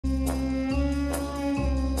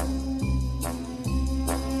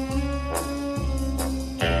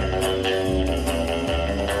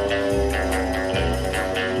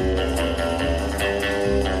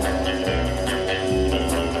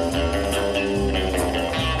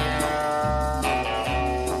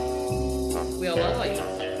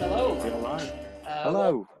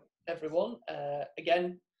everyone.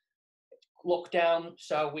 Again, lockdown,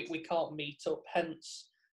 so we can't meet up, hence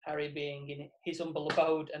Harry being in his humble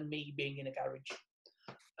abode and me being in a garage.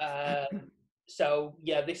 So,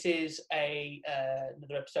 yeah, this is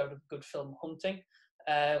another episode of Good Film Hunting.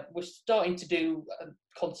 We're starting to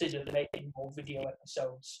consider making more video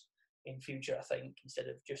episodes in future, I think, instead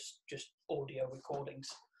of just audio recordings.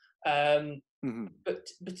 But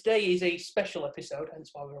today is a special episode, hence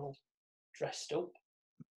why we're all dressed up.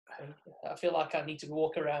 I feel like I need to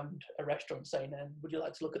walk around a restaurant saying, would you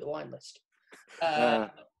like to look at the wine list?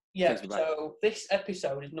 So this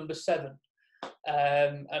episode is number 7.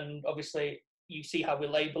 And obviously, you see how we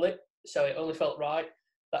label it, so it only felt right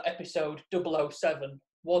that episode 007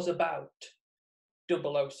 was about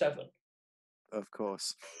 007. Of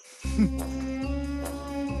course.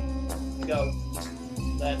 Go.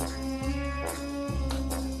 Then.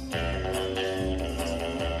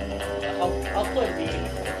 I'll play the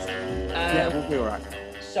music first. Yeah, we'll be all right.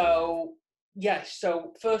 So, yes,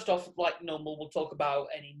 so first off, like normal, we'll talk about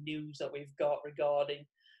any news that we've got regarding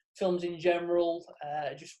films in general,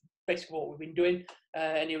 just basically what we've been doing.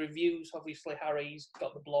 Any reviews, obviously Harry's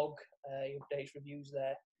got the blog, he updates reviews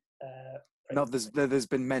there. There's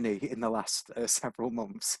been many in the last several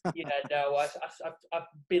months. Yeah, no, I've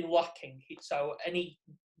been lacking. So any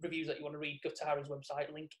reviews that you want to read, go to Harry's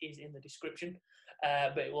website. Link is in the description.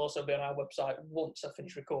 But it will also be on our website once I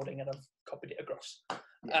finish recording and I've copied it across.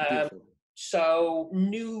 So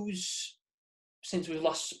news since we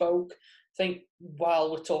last spoke. I think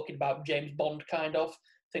while we're talking about James Bond, kind of,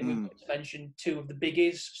 I think we've got to mention 2 of the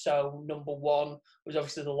biggies. So number 1 was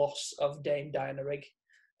obviously the loss of Dame Diana Rigg.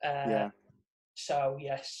 So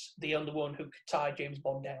yes, the only one who could tie James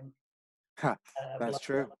Bond down. That's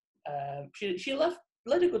true. She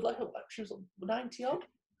led a good life. She was 90 odd.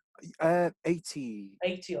 80.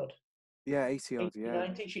 80 odd. Yeah, 80 odd. 80, yeah.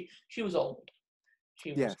 90. She was old.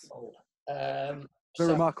 She was old. A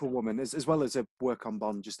remarkable woman, as well as her work on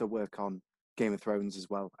Bond, just her work on Game of Thrones as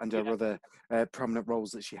well, and her other prominent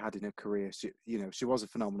roles that she had in her career. She was a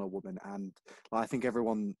phenomenal woman, and I think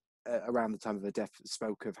everyone around the time of her death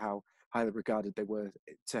spoke of how highly regarded they were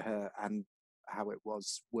to her and how it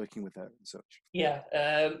was working with her and such. Yeah,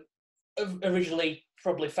 originally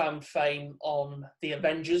probably found fame on The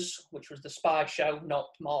Avengers, which was the spy show, not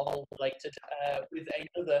Marvel related, with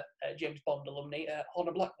another James Bond alumni,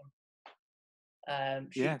 Honor Blackman.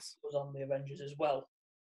 She was on The Avengers as well.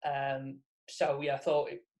 So yeah, I thought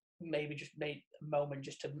it maybe just made a moment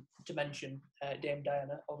just to mention Dame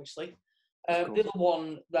Diana, obviously. The other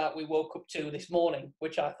one that we woke up to this morning,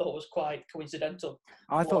 which I thought was quite coincidental,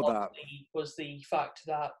 was the fact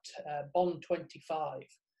that Bond 25,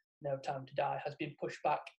 No Time to Die, has been pushed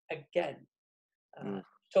back again.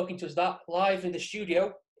 Talking to us that live in the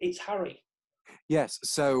studio, it's Harry. Yes,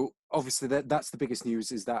 so obviously that's the biggest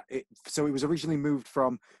news, is that it was originally moved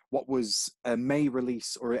from what was a May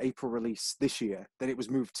release or an April release this year. Then it was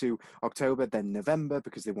moved to October, then November,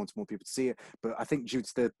 because they wanted more people to see it. But I think due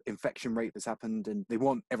to the infection rate that's happened and they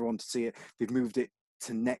want everyone to see it, they've moved it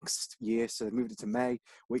to next year. So they moved it to May,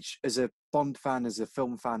 which as a Bond fan, as a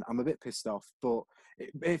film fan, I'm a bit pissed off. But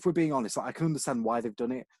if we're being honest, I can understand why they've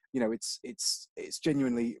done it. It's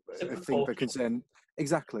genuinely a thing for concern.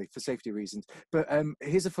 Exactly, for safety reasons. But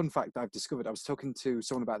here's a fun fact that I've discovered. I was talking to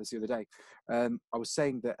someone about this the other day. I was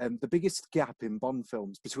saying that the biggest gap in Bond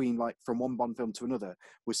films between, from one Bond film to another,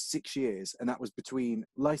 was 6 years, and that was between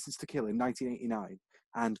License to Kill in 1989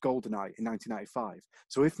 and GoldenEye in 1995.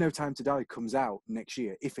 So if No Time to Die comes out next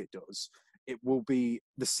year, if it does, it will be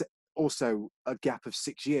also a gap of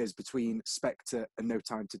 6 years between Spectre and No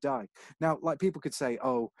Time to Die. Now, people could say,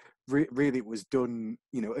 really it was done,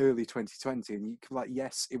 early 2020, and you can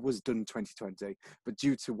yes, it was done 2020, but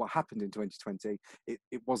due to what happened in 2020,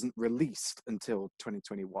 it wasn't released until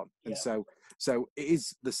 2021. And so it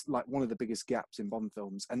is this one of the biggest gaps in Bond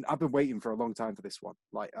films, and I've been waiting for a long time for this one,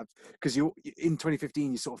 because in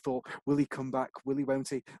 2015 you sort of thought, will he come back, won't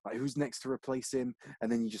he, who's next to replace him? And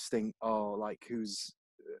then you just think,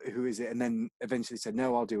 who is it? And then eventually said,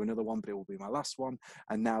 no, I'll do another one, but it will be my last one.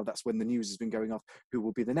 And now that's when the news has been going off, who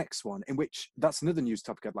will be the next one, in which that's another news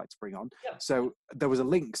topic I'd like to bring on. So there was a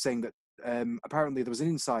link saying that apparently there was an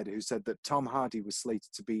insider who said that Tom Hardy was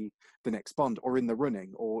slated to be the next Bond, or in the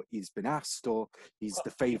running, or he's been asked, or he's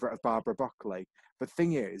the favourite of Barbara Broccoli. But the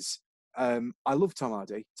thing is, I love Tom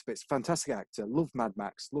Hardy. It's a fantastic actor. Love Mad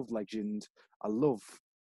Max, love Legend. I love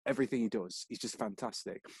everything he does. He's just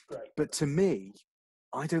fantastic. But to me,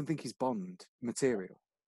 I don't think he's Bond material.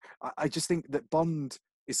 I just think that Bond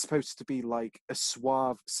is supposed to be a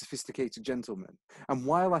suave, sophisticated gentleman. And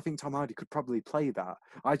while I think Tom Hardy could probably play that,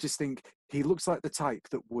 I just think he looks like the type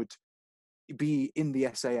that would be in the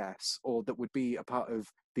SAS or that would be a part of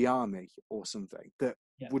the army or something that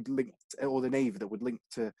would link or the navy that would link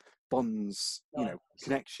to Bond's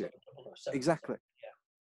connection. Exactly.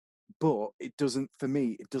 But it doesn't, for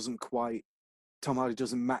me, it doesn't quite, Tom Hardy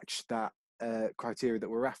doesn't match that criteria that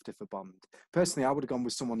we're after for Bond. Personally, I would have gone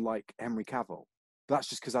with someone like Henry Cavill. But that's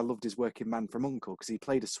just because I loved his work in Man from U.N.C.L.E. because he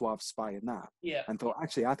played a suave spy in that. Yeah. And thought,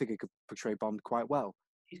 actually, I think he could portray Bond quite well.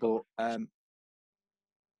 But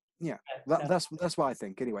that's what I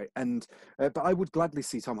think anyway. And but I would gladly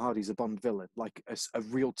see Tom Hardy as a Bond villain, like a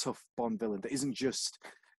real tough Bond villain that isn't just,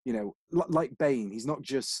 like Bane. He's not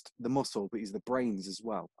just the muscle, but he's the brains as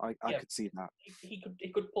well. I could see that. He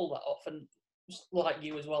could pull that off, and just like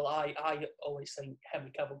you as well. I always think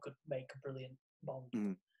Henry Cavill could make a brilliant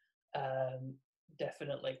Bond.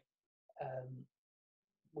 Definitely,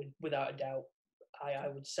 without a doubt. I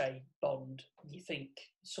would say Bond. You think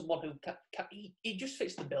someone who he just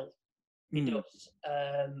fits the bill. He does.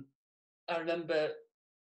 I remember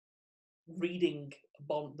reading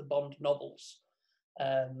the Bond novels.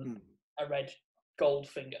 I read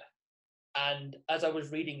Goldfinger, and as I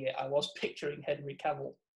was reading it, I was picturing Henry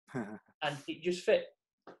Cavill, and it just fit.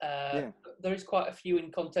 There is quite a few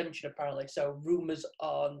in contention apparently. So rumours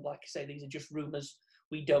are, like I say, these are just rumours.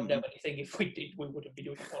 We don't know anything. If we did, we wouldn't be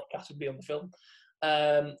doing a podcast. We'd be on the film.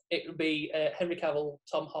 It would be Henry Cavill,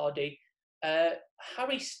 Tom Hardy,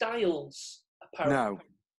 Harry Styles. Apparently,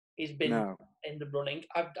 he's been in the running.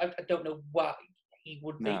 I don't know why he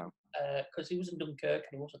would be, because he was in Dunkirk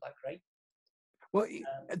and he wasn't that great. Well,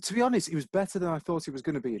 to be honest, he was better than I thought he was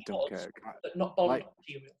going to be in Dunkirk. But not Bond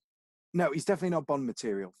material. No, he's definitely not Bond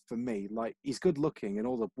material for me. Like, he's good looking and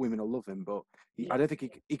all the women will love him, but I don't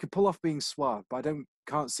think he could pull off being suave, but I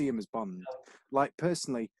can't see him as Bond. No. Like,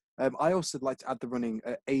 personally, I also like to add the running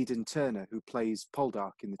Aidan Turner, who plays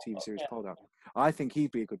Poldark in the TV series Poldark. I think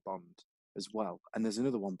he'd be a good Bond as well. And there's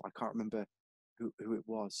another one, but I can't remember who it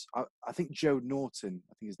was. I think Joe Norton,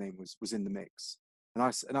 I think his name was in the mix. And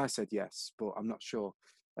I said yes, but I'm not sure.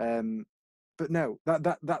 But no,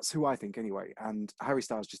 that's who I think anyway. And Harry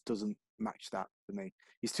Styles just doesn't match that for me.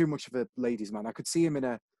 He's too much of a ladies' man. I could see him in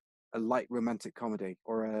a light romantic comedy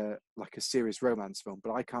or like a serious romance film,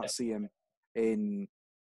 but I can't see him in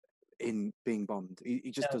being Bond.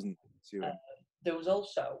 He just doesn't suit him. There was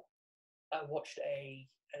also, I watched a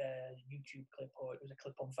YouTube clip, or it was a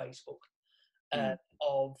clip on Facebook,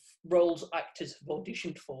 of roles actors have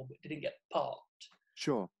auditioned for but didn't get the part.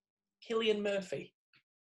 Sure. Cillian Murphy.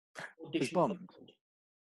 As Bond.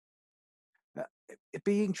 It'd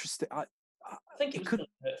be interesting. I think it was Cillian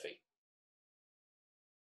Murphy.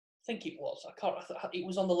 I think it was. I can't. It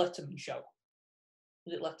was on the Letterman show.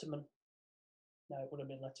 Was it Letterman? No, it would have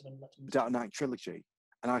been Letterman. Dark Knight trilogy,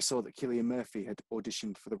 and I saw that Cillian Murphy had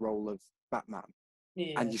auditioned for the role of Batman.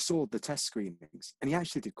 Yeah. And you saw the test screenings, and he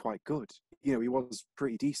actually did quite good. He was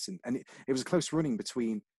pretty decent, and it was a close running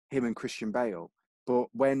between him and Christian Bale. But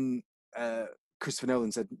when Christopher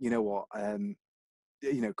Nolan said, you know what,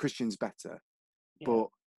 Christian's better. Yeah. But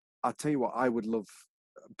I'll tell you what, I would love,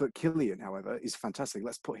 but Cillian, however, is fantastic.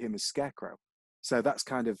 Let's put him as Scarecrow. So that's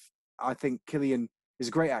kind of, I think Cillian is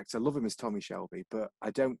a great actor. I love him as Tommy Shelby, but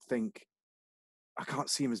I can't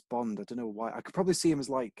see him as Bond. I don't know why. I could probably see him as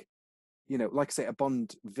like I say, a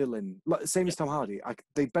Bond villain. Same as Tom Hardy.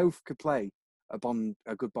 They both could play a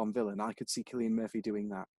good Bond villain. I could see Cillian Murphy doing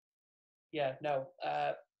that. Yeah, no.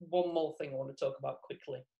 One more thing I want to talk about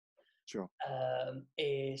quickly. Sure.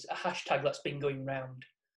 Is a hashtag that's been going round.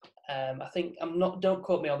 I think don't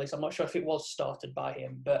quote me on this. I'm not sure if it was started by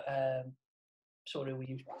him, but I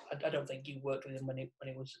don't think you worked with him when he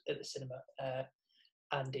was at the cinema.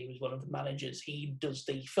 And he was one of the managers. He does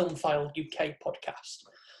the Film File UK podcast,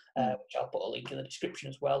 which I'll put a link in the description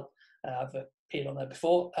as well. I've appeared on there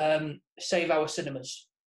before. Save Our Cinemas.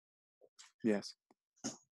 Yes.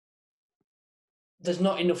 There's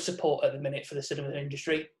not enough support at the minute for the cinema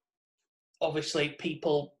industry. Obviously,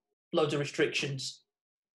 loads of restrictions,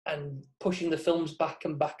 and pushing the films back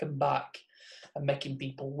and back and back and making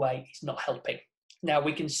people wait is not helping. Now,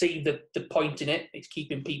 we can see the point in it. It's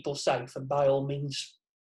keeping people safe, and by all means,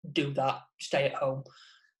 do that. Stay at home.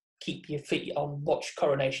 Keep your feet on. Watch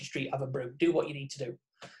Coronation Street, have a brew. Do what you need to do.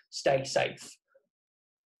 Stay safe.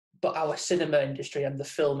 But our cinema industry and the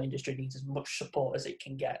film industry needs as much support as it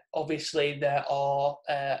can get. Obviously, there are,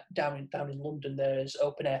 down in London, there's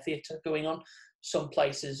open air theatre going on. Some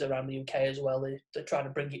places around the UK as well, they're trying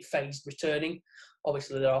to bring it phased returning.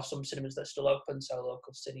 Obviously, there are some cinemas that are still open, so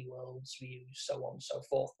local Cineworlds, Views, so on and so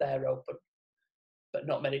forth. They're open, but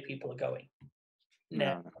not many people are going.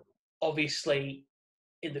 Now, obviously,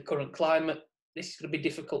 in the current climate, this is going to be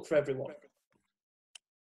difficult for everyone.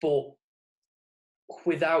 But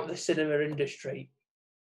without the cinema industry,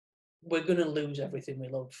 we're going to lose everything we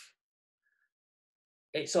love.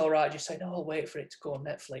 It's all right just saying, oh, wait for it to go on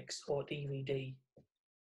Netflix or DVD.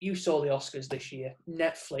 You saw the Oscars this year.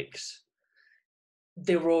 Netflix,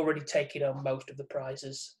 they were already taking on most of the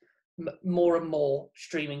prizes. More and more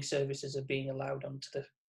streaming services are being allowed onto the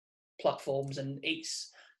platforms, and it's,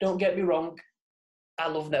 don't get me wrong, I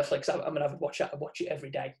love Netflix. I'm going to have a watch it. I watch it every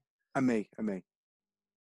day. And me.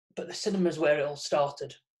 But the cinema's where it all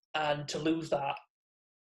started. And to lose that,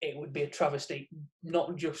 it would be a travesty,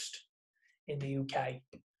 not just in the UK,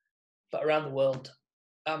 but around the world.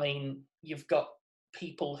 I mean, you've got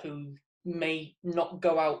people who may not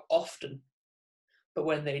go out often, but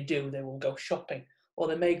when they do, they will go shopping, or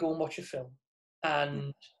they may go and watch a film.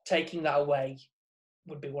 And taking that away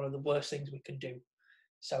would be one of the worst things we could do.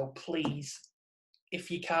 So please, if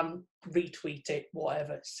you can, retweet it,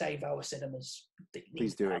 whatever, save our cinemas.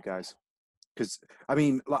 Please do it, guys. Because I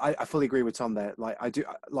mean, like, I fully agree with Tom there. Like, I do,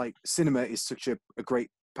 like, cinema is such a great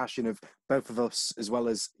passion of both of us, as well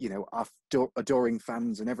as, you know, our adoring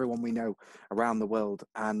fans and everyone we know around the world.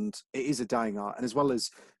 And it is a dying art, and as well as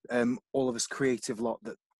all of us creative lot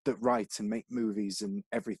that write and make movies and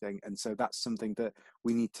everything. And so that's something that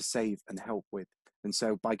we need to save and help with. And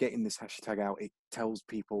so by getting this hashtag out, it tells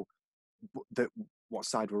people that what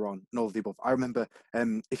side we're on and all of the above. I remember,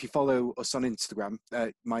 if you follow us on Instagram,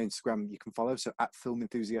 my Instagram you can follow, so at Film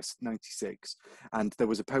Enthusiast 96, and there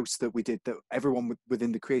was a post that we did that everyone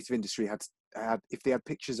within the creative industry had, if they had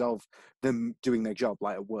pictures of them doing their job,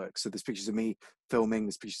 like at work. So there's pictures of me filming,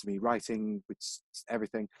 there's pictures of me writing, with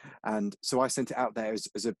everything. And so I sent it out there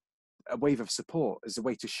as a wave of support, as a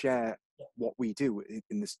way to share what we do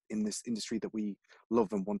in this industry that we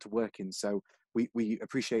love and want to work in. So we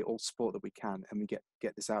appreciate all support that we can, and we get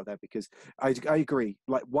this out there, because I agree.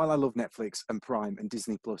 Like, while I love Netflix and Prime and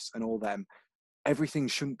Disney Plus and all them, everything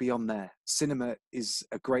shouldn't be on there. Cinema is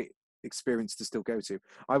a great experience to still go to.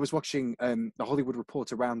 I was watching the Hollywood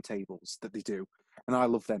Reporter roundtables that they do, and I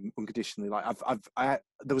love them unconditionally. Like,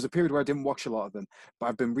 there was a period where I didn't watch a lot of them, but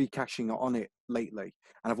I've been recaching on it lately,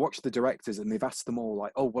 and I've watched the directors, and they've asked them all,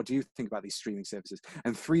 like, oh, what do you think about these streaming services?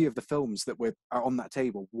 And 3 of the films that are on that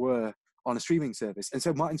table were on a streaming service. And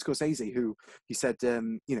so Martin Scorsese, who he said,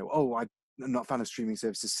 you know, oh, I'm not a fan of streaming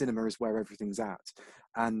services, cinema is where everything's at.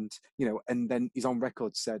 And, you know, and then he's on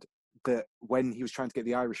record said that when he was trying to get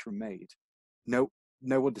The Irishman made, no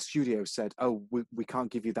other studio said, oh, we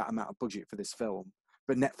can't give you that amount of budget for this film.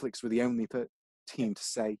 But Netflix were the only team to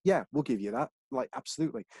say, yeah, we'll give you that. Like,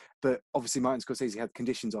 absolutely. But obviously Martin Scorsese had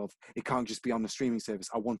conditions of, it can't just be on the streaming service,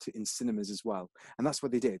 I want it in cinemas as well. And that's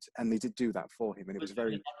what they did, and they did do that for him, and it was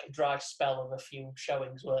very like a dry spell of a few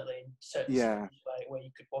showings, weren't they, in certain cinemas where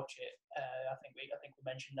you could watch it. I think we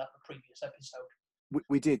mentioned that in the previous episode.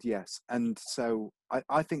 We did, yes. And so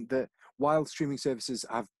I think that while streaming services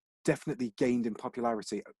have definitely gained in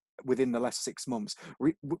popularity within the last 6 months,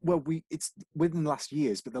 it's within the last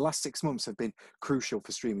years, but the last 6 months have been crucial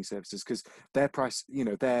for streaming services, because their price, you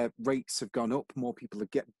know, their rates have gone up, more people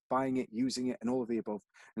are buying it, using it, and all of the above.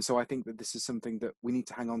 And so I think that this is something that we need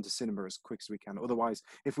to hang on to cinema as quick as we can. Otherwise,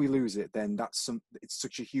 if we lose it, then it's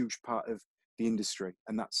such a huge part of the industry,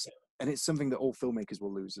 and it's something that all filmmakers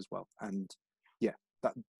will lose as well. And yeah,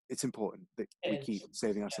 that it's important that we keep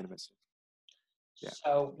saving our cinemas. Yeah.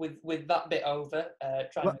 So with that bit over,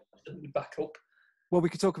 trying to back up. Well, we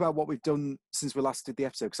could talk about what we've done since we last did the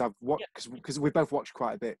episode, because I've watched, because we both watched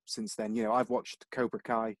quite a bit since then. You know, I've watched Cobra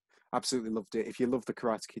Kai, absolutely loved it. If you love the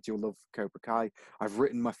Karate Kid, you'll love Cobra Kai. I've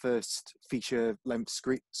written my first feature-length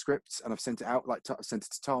script, and I've sent it out. Like, I've sent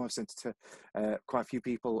it to Tom, I've sent it to quite a few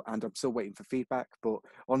people, and I'm still waiting for feedback. But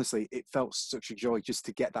honestly, it felt such a joy just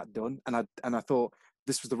to get that done, and I thought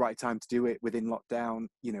this was the right time to do it within lockdown.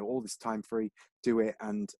 You know, all this time free, do it,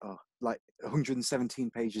 and like 117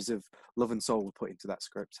 pages of love and soul were put into that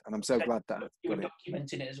script, and I'm so glad that you were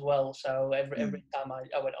documenting it as well. So every time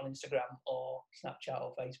I went on Instagram or Snapchat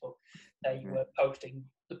or Facebook, you were posting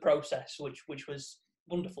the process, which was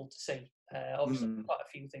wonderful to see. Obviously, quite a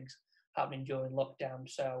few things happening during lockdown.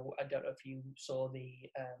 So I don't know if you saw the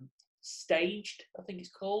Staged, I think it's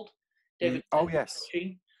called. David. Oh yes.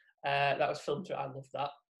 Machine. That was filmed through. I love that.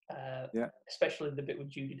 Especially the bit with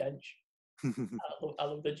Judi Dench. I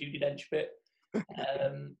love the Judi Dench bit.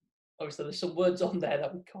 Obviously, there's some words on there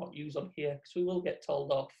that we can't use on here because we will get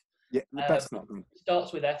told off. Yeah, that's not.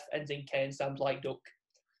 Starts with F, ends in K, and sounds like duck.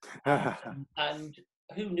 And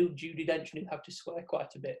who knew Judi Dench knew how to swear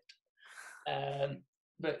quite a bit.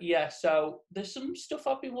 But yeah, so there's some stuff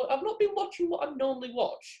I've not been watching what I normally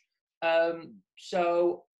watch.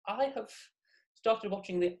 So I have started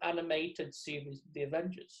watching the animated series, The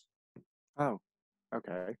Avengers. Oh.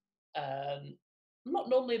 Okay. I'm not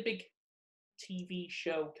normally a big TV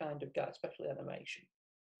show kind of guy, especially animation.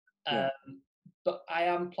 Yeah. But I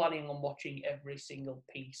am planning on watching every single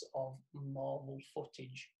piece of Marvel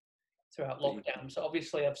footage throughout That you lockdown. So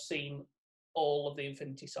obviously, I've seen all of the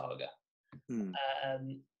Infinity Saga. hmm,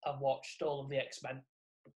 I've watched all of the X-Men.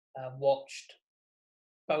 I've watched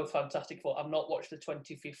both Fantastic Four. I've not watched the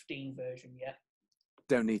 2015 version yet.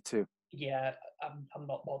 don't need to. Yeah, I'm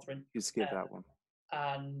not bothering. You skip that one.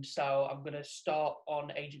 And so I'm going to start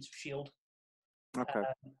on Agents of Shield. Okay.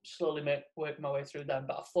 Slowly work my way through them.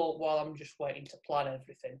 But I thought while I'm just waiting to plan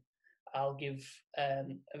everything, I'll give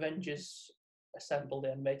Avengers Assemble,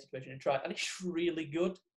 the animated version, a try. And it's really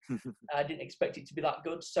good. I didn't expect it to be that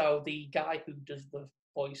good. So the guy who does the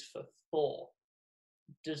voice for Thor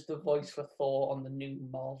does the voice for Thor on the new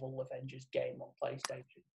Marvel Avengers game on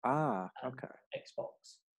PlayStation and Okay.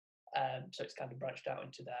 Xbox. So it's kind of branched out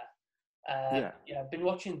into there. Yeah. Yeah, I've been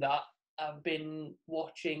watching that. I've been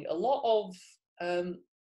watching a lot of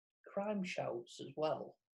crime shows as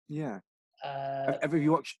well. Yeah. Uh, Have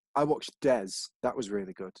you watched? I watched Des. That was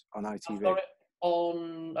really good on I've ITV. got it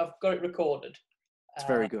on. I've got it recorded. It's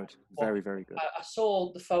very good. But Very, very good. I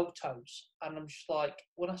saw the photos, and I'm just like,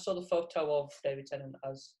 when I saw the photo of David Tennant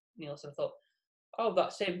as Nielsen, I thought, oh,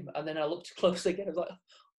 that's him. And then I looked closely again. I was like,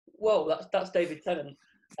 whoa, that's David Tennant.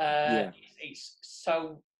 Yeah. It's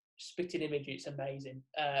so spitting image. It's amazing.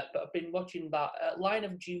 But I've been watching that Line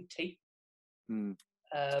of Duty. It's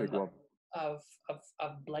a big one.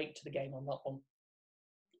 I've blaked to the game on that one,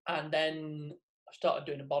 and then I started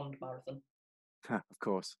doing a Bond marathon. Of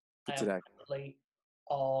course. For I am today. currently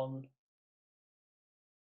on.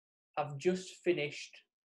 I've just finished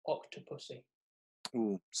Octopussy.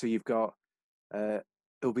 Ooh. So you've got.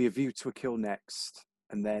 It'll be A View to a Kill next,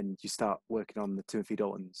 and then you start working on the Timothy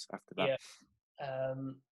Daltons after that. Yeah.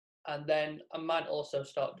 And then I might also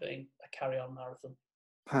start doing a Carry-On marathon.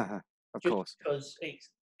 Of Just course. because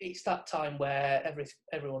it's that time where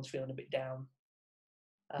everyone's feeling a bit down.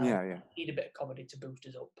 Yeah. Need a bit of comedy to boost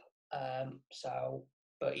us up.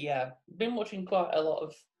 But yeah, been watching quite a lot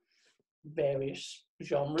of various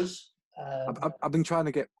genres. I've been trying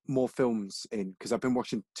to get more films in because I've been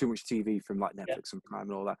watching too much TV from like Yeah. Netflix and Prime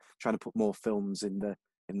and all that. Trying to put more films in the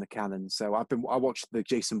canon. So I watched the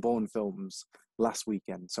Jason Bourne films last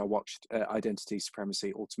weekend. So I watched Identity,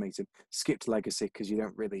 Supremacy, Ultimatum, skipped Legacy because you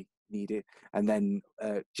don't really need it, and then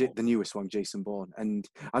the newest one, Jason Bourne. And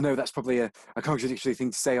I know that's probably a contradictory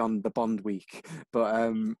thing to say on the Bond week,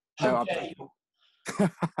 but no.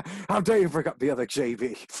 How dare you bring up the other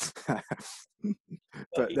JB?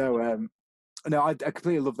 But no, no, I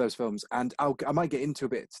completely love those films, and I might get into a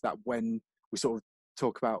bit that when we sort of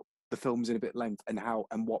talk about the films in a bit length and how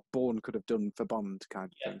and what Bourne could have done for Bond kind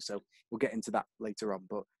of thing. So we'll get into that later on.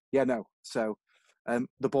 But yeah, no. So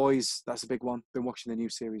The Boys, that's a big one. Been watching the new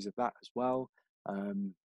series of that as well. Like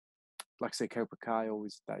I say, Cobra Kai,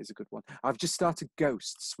 always that is a good one. I've just started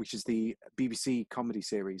Ghosts, which is the BBC comedy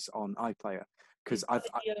series on iPlayer. Because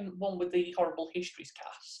the one with the Horrible Histories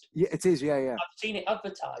cast. Yeah, it is. Yeah. I've seen it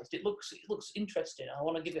advertised. It looks interesting. I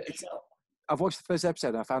want to give it a shot. I've watched the first episode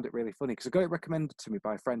and I found it really funny because I got it recommended to me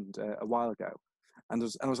by a friend a while ago, and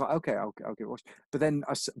I was like, okay, I'll give it a watch. But then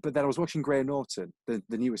I was watching Graham Norton, the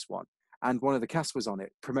newest one, and one of the cast was on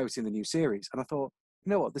it promoting the new series, and I thought, you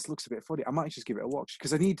know what, this looks a bit funny. I might just give it a watch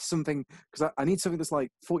because I need something I need something that's like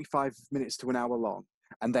 45 minutes to an hour long,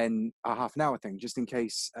 and then a half an hour thing, just in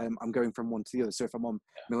case I'm going from one to the other. So if I'm on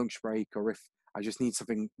my lunch break or if I just need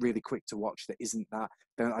something really quick to watch that isn't that,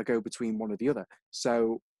 then I go between one or the other.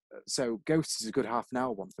 So Ghosts is a good half an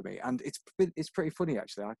hour one for me, and it's pretty funny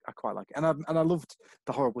actually. I quite like it, and I loved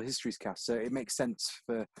the Horrible Histories cast, so it makes sense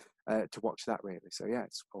for to watch that really. So yeah,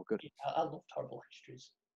 it's all good. Yeah, I loved Horrible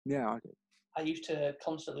Histories. Yeah, I did. I used to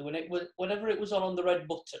constantly whenever it was on the red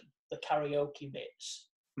button, the karaoke bits.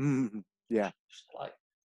 Yeah. Like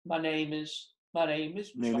my name is Name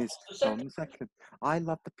is John John II. I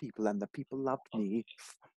love the people, and the people loved me.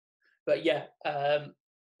 But yeah,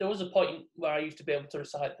 there was a point where I used to be able to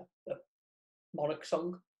recite the Monarch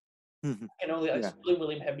song. I can only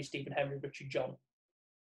William Henry, Stephen Henry, Richard John,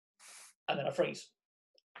 and then I freeze.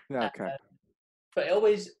 Yeah, okay. But it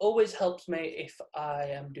always helps me if I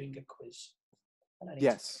am doing a quiz. And I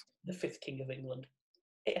need the fifth king of England.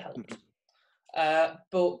 It helps.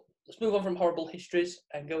 But let's move on from Horrible Histories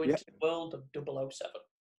and go into the world of 007.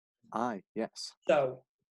 Aye, yes. So,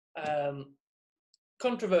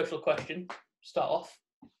 controversial question. Start off.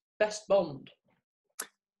 Best Bond.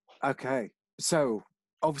 Okay, so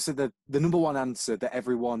obviously the number one answer that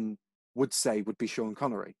everyone would say would be Sean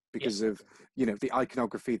Connery Yeah. because of the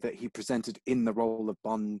iconography that he presented in the role of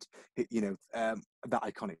Bond. That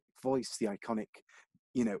iconic voice, the iconic,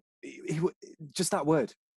 just that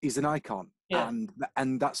word. He's an icon, Yeah.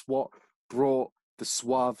 and that's what brought the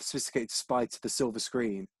suave, sophisticated spy to the silver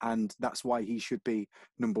screen, and that's why he should be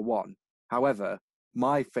number one. However,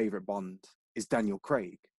 my favorite Bond is Daniel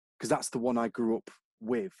Craig because that's the one I grew up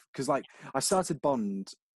with. Because I started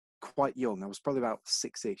Bond quite young. I was probably about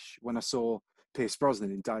 6-ish when I saw Pierce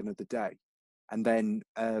Brosnan in Die Another Day, and then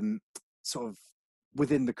sort of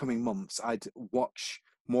within the coming months, I'd watch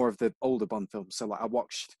more of the older Bond films. So I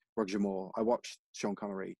watched Roger Moore, I watched Sean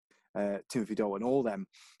Connery, Timothy Dalton, all them,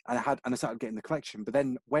 and I started getting the collection. But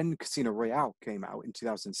then when Casino Royale came out in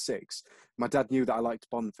 2006, my dad knew that I liked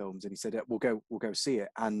Bond films, and he said, we'll go see it,"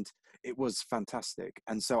 and it was fantastic.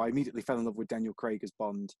 And so I immediately fell in love with Daniel Craig as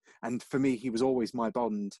Bond, and for me, he was always my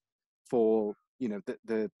Bond for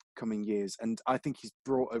the coming years. And I think he's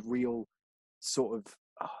brought a real sort of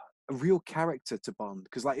a real character to Bond,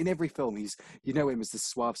 because in every film him as the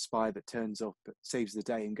suave spy that turns up, saves the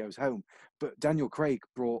day, and goes home. But Daniel Craig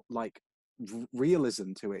brought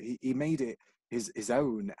realism to it. He made it his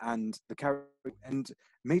own, and the character, and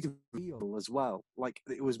made it real as well.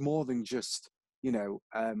 It was more than just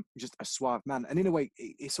just a suave man. And in a way,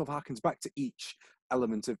 it sort of harkens back to each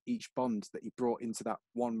element of each Bond that he brought into that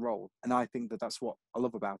one role. And I think that that's what I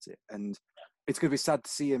love about it. And it's going to be sad to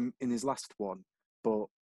see him in his last one, but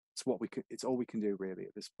it's all we can do really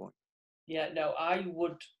at this point. Yeah, no, I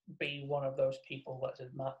would be one of those people that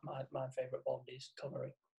says my favourite Bond is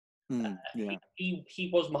Connery. Yeah. He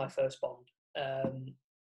was my first Bond.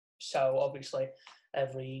 So obviously,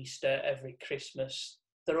 every Easter, every Christmas,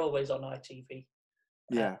 they're always on ITV.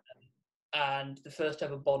 Yeah. And the first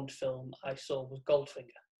ever Bond film I saw was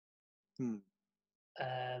Goldfinger.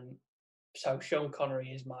 So Sean Connery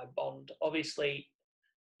is my Bond. Obviously,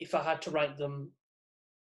 if I had to rank them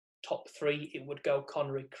top three, it would go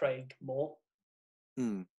Connery, Craig, Moore.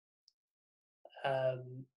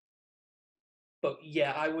 But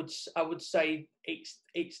yeah, I would say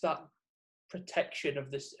it's that protection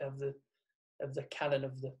of this of the canon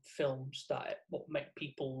of the films that what make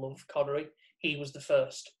people love Connery. He was the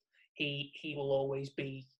first. He will always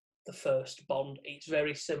be the first Bond. It's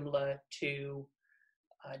very similar to,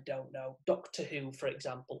 I don't know, Doctor Who, for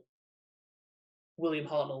example. William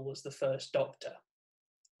Hartnell was the first Doctor.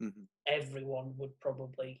 Mm-hmm. Everyone would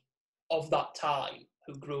probably, of that time,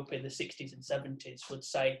 who grew up in the 60s and 70s, would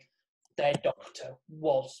say their Doctor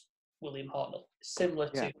was William Hartnell. Similar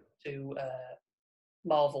to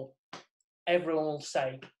Marvel. Everyone will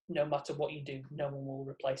say, no matter what you do, no one will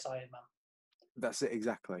replace Iron Man. That's it,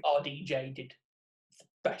 exactly. RDJ did the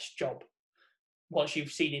best job. Once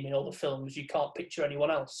you've seen him in all the films, you can't picture anyone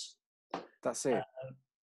else. That's it.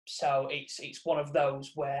 So it's one of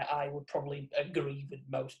those where I would probably agree with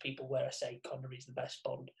most people where I say Connery's the best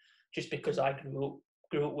Bond, just because I grew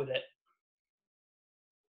up with it.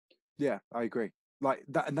 Yeah, I agree.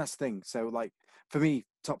 That, and that's the thing. So for me,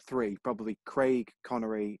 top three, probably Craig,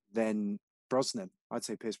 Connery, then Brosnan. I'd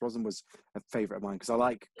say Pierce Brosnan was a favourite of mine because I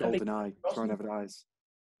like GoldenEye, Throwing Never Dies.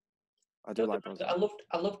 I do like Brosnan.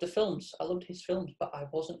 I loved the films. I loved his films, but I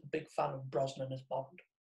wasn't a big fan of Brosnan as Bond.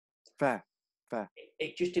 Fair.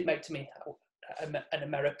 It just didn't make to me an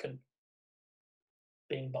American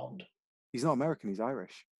being Bond. He's not American. He's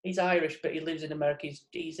Irish. He's Irish, but he lives in America.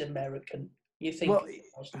 He's American. You think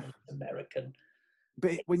he's American.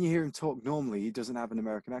 But when you hear him talk normally, he doesn't have an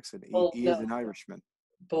American accent. He is an Irishman.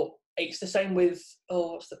 But it's the same with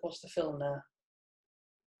what's the film now?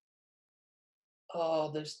 Oh,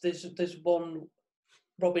 there's one,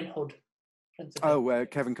 Robin Hood.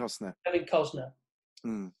 Kevin Costner. Kevin Costner.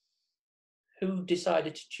 Who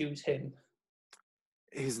decided to choose him?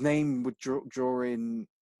 His name would draw in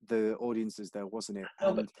the audiences there, wasn't it? No,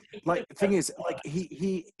 and the thing is,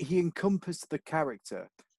 he encompassed the character,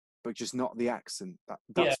 but just not the accent.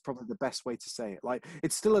 That's probably the best way to say it.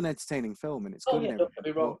 It's still an entertaining film, and it's good. Yeah, don't get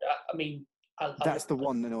me wrong. I mean, that's the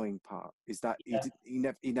one annoying part, is that he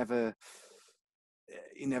never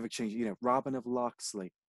changed. Robin of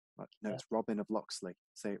Locksley. It's Robin of Locksley.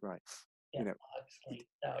 Say it right. Yeah,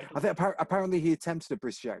 I think apparently he attempted a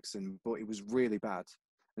British accent, but it was really bad.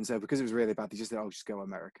 And so because it was really bad, they just said, just go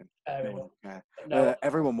American. No one will care. No,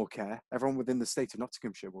 everyone will care. Everyone within the state of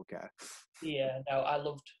Nottinghamshire will care. Yeah, no, I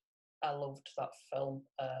loved that film,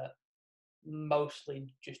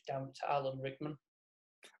 mostly just down to Alan Rickman.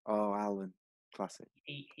 Oh, Alan. Classic.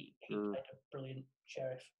 He played a brilliant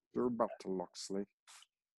sheriff. You're about to Locksley.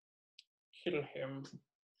 Kill him.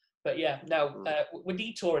 But yeah, no, we're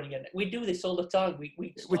detouring again. We do this all the time. We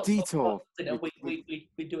With start talking about detour. something and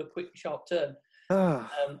we do a quick sharp turn.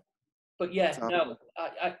 Ah, But yeah, so, no,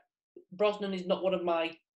 Brosnan is not one of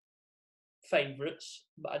my favourites,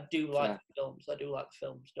 but I do like fair, the films. I do like the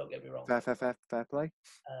films. Don't get me wrong. fair play.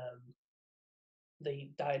 Um,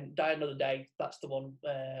 the Die Another Day. That's the one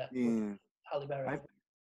with Yeah. Halle Berry.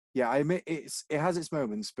 Yeah, I admit it has its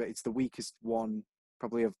moments, but it's the weakest one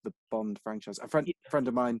probably of the Bond franchise. A friend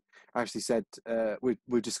of mine actually said we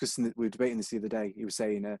were discussing we were debating this the other day. He was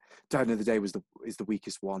saying Die Another Day is the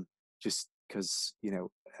weakest one, just because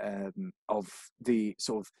of the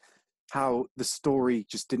sort of how the story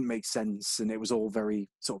just didn't make sense and it was all very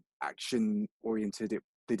sort of action oriented.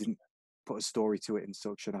 They didn't put a story to it and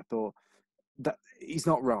such. And I thought that he's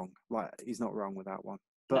not wrong. Like he's not wrong with that one.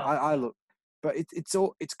 But No, I look. But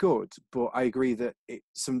it's good, but I agree that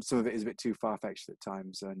some of it is a bit too far fetched at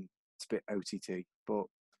times, and it's a bit OTT. But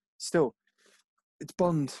still, it's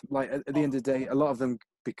Bond. Like at the end of the day, a lot of them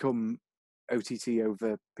become OTT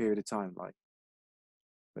over a period of time. Like,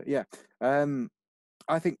 but yeah,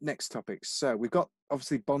 I think next topic. So we've got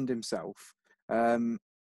obviously Bond himself. We'll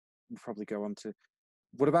probably go on to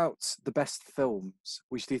what about the best films?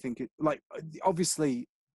 Which do you think? Like, obviously,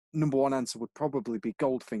 number one answer would probably be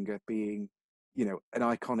Goldfinger being, an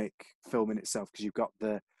iconic film in itself because you've got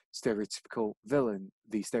the stereotypical villain,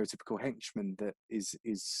 the stereotypical henchman that is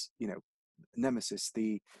Nemesis,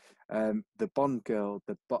 the Bond girl,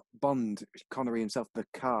 the Bond Connery himself, the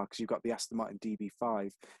car because you've got the Aston Martin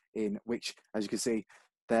DB5 in which, as you can see,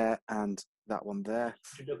 there and that one there.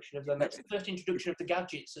 Introduction of them. It's the first introduction of the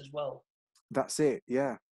gadgets as well. That's it,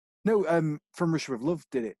 yeah. No, From Russia with Love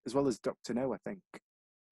did it, as well as Dr. No, I think.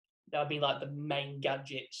 That'd be like the main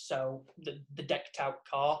gadgets. So the decked out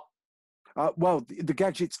car. Well, the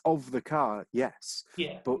gadgets of the car, yes.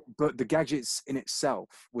 Yeah. But the gadgets in itself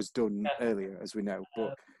was done earlier, as we know.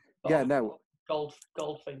 But yeah, no.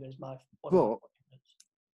 Goldfinger is my one. But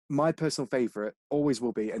my personal favourite always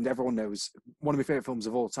will be, and everyone knows, one of my favourite films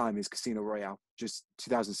of all time is Casino Royale, just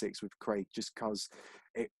 2006 with Craig, just because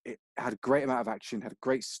it had a great amount of action, had a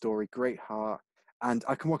great story, great heart, and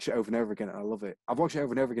I can watch it over and over again, and I love it. I've watched it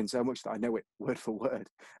over and over again so much that I know it word for word,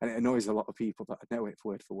 and it annoys a lot of people that I know it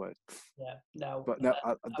word for word. Yeah, no. But no,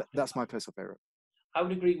 that's my personal favourite. I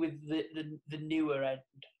would agree with the newer end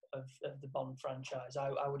of the Bond franchise.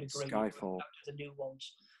 I would agree. Skyfall. The new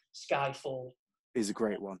ones. Skyfall is a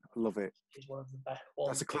great one. I love it. Is one of the best ones.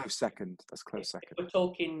 That's a close second. If we're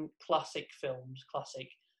talking classic films, classic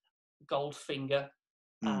Goldfinger,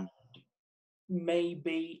 and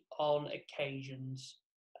maybe on occasions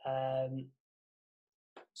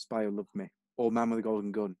Spy Who Loved Me or Man with a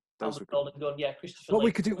Golden Gun. Those were Golden Gun, yeah, Christopher. What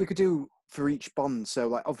we could do for each Bond. So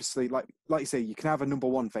like obviously like you say, you can have a number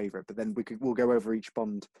one favourite, but then we'll go over each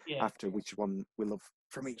Bond after which one we love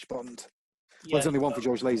from each Bond. Well, there's only one for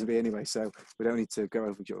George Lazenby anyway, so we don't need to go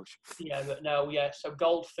over George. Yeah, but no, yeah. So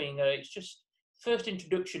Goldfinger, it's just first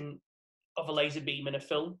introduction of a laser beam in a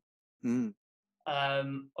film.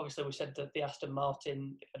 Obviously, we said that the Aston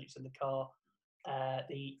Martin, the gadgets in the car,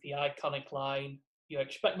 the iconic line, "You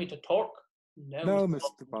expect me to talk? No,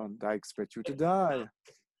 Mr. Bond, I expect you to die."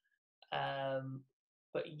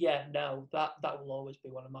 But yeah, no, that will always be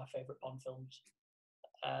one of my favourite Bond films.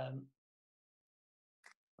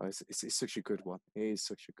 It's such a good one. It is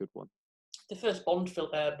such a good one. The first Bond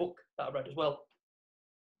book that I read as well,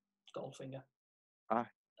 Goldfinger. I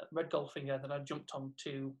read Goldfinger, then I jumped on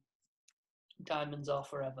to Diamonds Are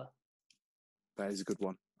Forever. That is a good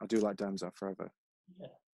one. I do like Diamonds Are Forever. Yeah.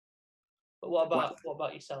 But what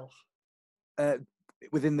about yourself?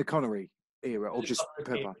 Within the Connery era, or just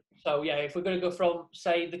per Bond? So yeah, if we're going to go from,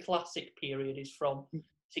 say, the classic period is from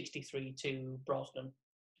 63 to Brosnan.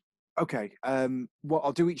 Okay, well,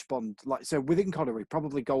 I'll do each Bond. Like, so within Connery,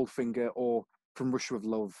 probably Goldfinger or From Russia with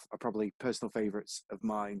Love are probably personal favourites of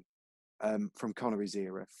mine from Connery's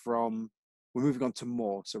era. We're moving on to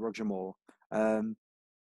Moore, so Roger Moore.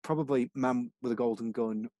 Probably Man with a Golden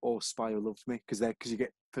Gun or Spy Who Loved Me, because you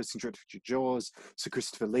get first introduction to Jaws, Sir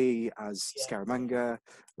Christopher Lee as Scaramanga,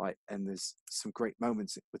 and there's some great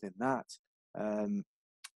moments within that.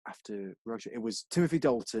 After Roger, it was Timothy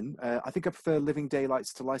Dalton. I think I prefer Living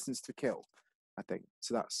Daylights to License to Kill. I think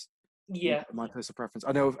so. That's my personal preference.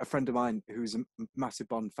 I know a friend of mine who's a massive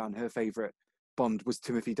Bond fan. Her favourite Bond was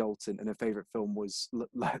Timothy Dalton, and her favourite film was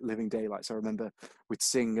Living Daylights. I remember we'd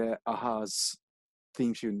sing Aha's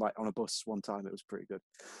theme tune on a bus one time. It was pretty good.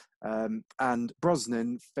 And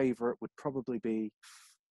Brosnan favourite would probably be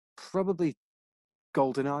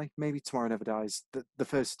GoldenEye, maybe Tomorrow Never Dies. The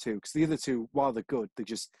first two, because the other two, while they're good, they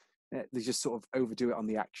just sort of overdo it on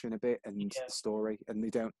the action a bit and the story, and they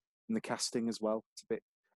don't and the casting as well. It's a bit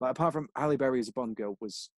like, apart from Halle Berry as a Bond girl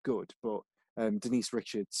was good, but Denise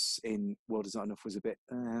Richards in World Is Not Enough was a bit,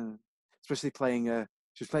 especially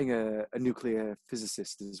she was playing a nuclear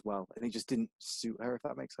physicist as well, and it just didn't suit her, if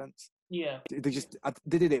that makes sense. Yeah. They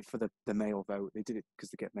did it for the male vote. They did it because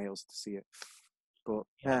they get males to see it. But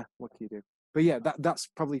yeah, what can you do? But yeah, that's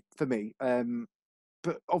probably for me.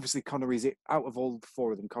 But obviously Connery's, out of all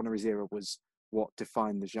four of them, Connery's era was what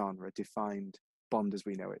defined the genre, defined Bond as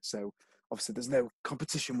we know it. So obviously there's no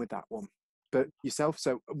competition with that one. But yourself,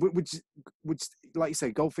 so would like you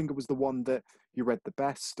say, Goldfinger was the one that you read the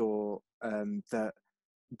best, or that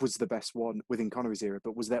was the best one within Connery's era?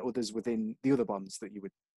 But was there others within the other Bonds that you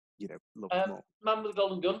would, love more? Man with the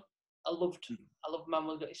Golden Gun. I loved Man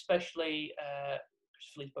with the Gun, especially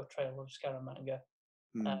Christopher Lee's portrayal of Scaramanga.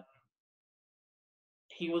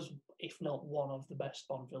 He was, if not one of the best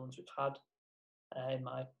Bond villains we've had.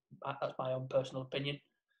 That's my own personal opinion.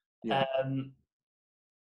 Yeah.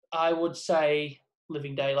 I would say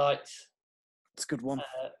Living Daylights. It's a good one.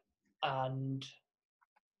 And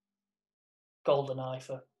GoldenEye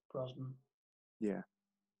for Brosnan. Yeah.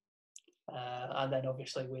 And then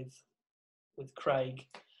obviously with Craig,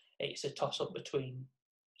 it's a toss-up between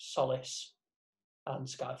Solace and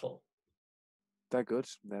Skyfall. They're good.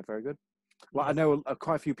 They're very good. Well, I know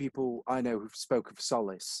quite a few people I know who've spoken of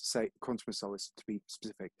Solace, say Quantum of Solace to be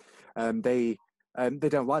specific. They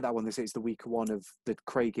don't like that one. They say it's the weaker one of the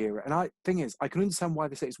Craig era. And thing is, I can understand why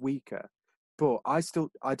they say it's weaker, but I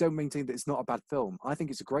don't maintain that it's not a bad film. I think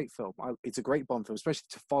it's a great film. It's a great Bond film, especially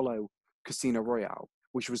to follow Casino Royale,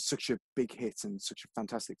 which was such a big hit and such a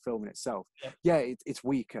fantastic film in itself. Yeah, it's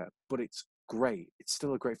weaker, but it's great. It's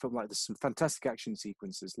still a great film. Like, there's some fantastic action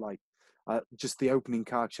sequences, like just the opening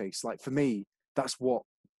car chase. Like, for me, that's what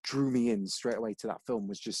drew me in straight away to that film,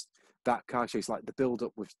 was just that car chase, like the build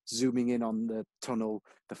up with zooming in on the tunnel,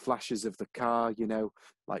 the flashes of the car,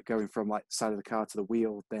 like going from like side of the car to the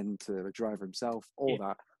wheel, then to the driver himself, all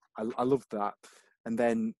that. I loved that. And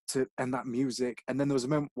then and that music. And then there was a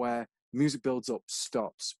moment where music builds up,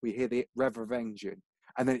 stops, we hear the rev of engine,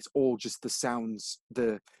 and then it's all just the sounds,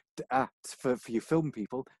 for you film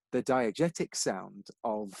people, the diegetic sound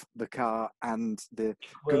of the car and the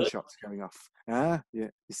gunshots going off. Yeah, you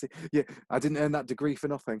see, I didn't earn that degree for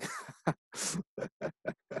nothing.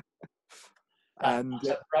 And that's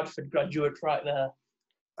a Bradford graduate right there.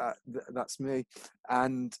 That's me.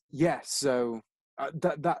 And so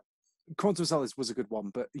that Quantum of Solace was a good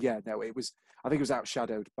one, but I think it was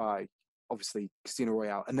outshadowed by obviously Casino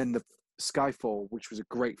Royale, and then the Skyfall, which was a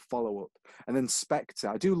great follow-up, and then Spectre.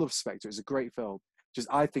 I do love Spectre. It's a great film. Just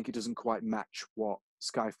I think it doesn't quite match what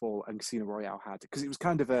Skyfall and Casino Royale had, because it was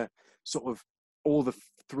kind of a sort of, all the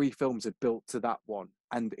three films had built to that one,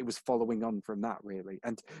 and it was following on from that, really.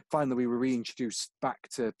 And finally, we were reintroduced back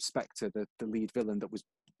to Spectre, the lead villain that was,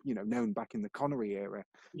 known back in the Connery era.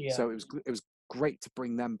 Yeah. So it was great to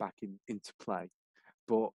bring them back into play.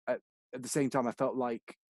 But at the same time, I felt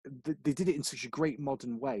like they did it in such a great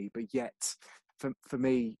modern way, but yet for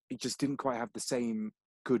me, it just didn't quite have the same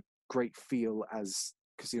great feel as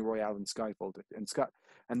Casino Royale and Skyfall did.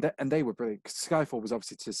 And they were brilliant. Skyfall was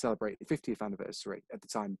obviously to celebrate the 50th anniversary at the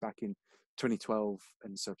time, back in 2012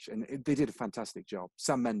 and such, and they did a fantastic job.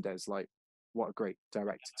 Sam Mendes, like, what a great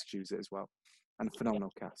director to choose it as well, and a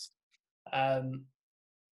phenomenal cast.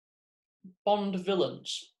 Bond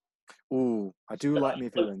villains. Oh, I do like me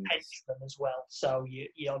villains as well. So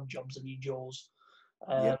your Odd Jobs and your Jaws.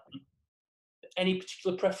 Yep. Any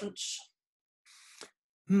particular preference?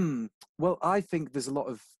 Well, I think there's a lot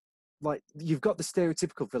of, like, you've got the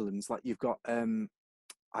stereotypical villains, like you've got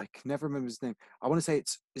I can never remember his name. I want to say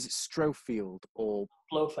is it Strofield or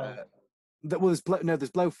Blofeld? There's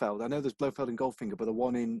Blofeld. I know there's Blofeld in Goldfinger, but the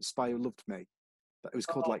one in Spy Who Loved Me, it was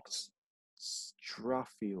called like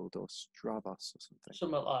Strafield or Stravos or something.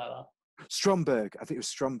 Something like that. Stromberg. I think it was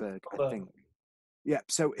Stromberg. I think. Yeah.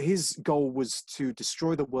 So his goal was to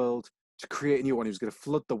destroy the world, to create a new one. He was going to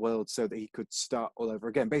flood the world so that he could start all over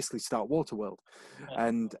again, basically start Waterworld.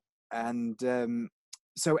 Yeah. And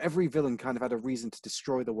so every villain kind of had a reason to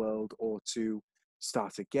destroy the world or to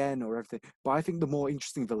start again or everything. But I think the more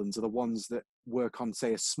interesting villains are the ones that work on,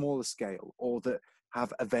 say, a smaller scale, or that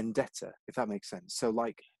have a vendetta, if that makes sense. So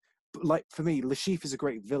like for me, Le Chiffre is a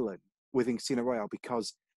great villain within Casino Royale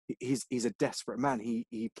because he's a desperate man.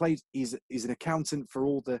 He's an accountant for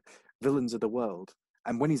all the villains of the world.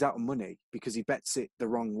 And when he's out of money, because he bets it the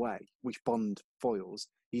wrong way, which Bond foils,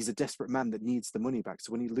 he's a desperate man that needs the money back.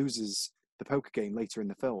 So when he loses the poker game later in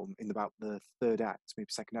the film, in about the third act, maybe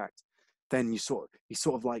second act, then he's sort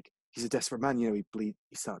of like he's a desperate man. He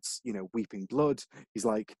starts, weeping blood. He's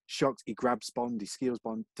like shocked. He grabs Bond, he skills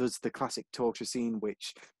Bond, does the classic torture scene,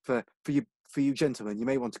 which for you gentlemen, you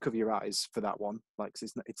may want to cover your eyes for that one. Like,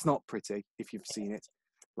 'cause it's not pretty if you've seen it.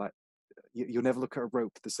 Like, you'll never look at a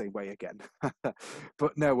rope the same way again.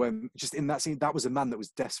 But no, just in that scene, that was a man that was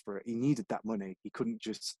desperate. He needed that money. He couldn't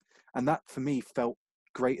just, and that for me felt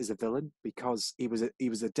great as a villain, because he was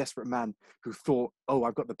a desperate man who thought, oh,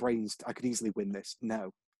 I've got the brains, I could easily win this.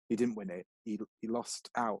 No, he didn't win it. He lost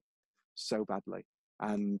out so badly,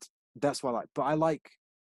 and that's why but I like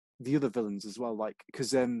the other villains as well, like,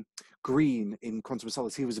 because Green in Quantum of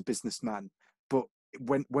Solace, he was a businessman, but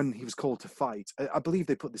when he was called to fight, I believe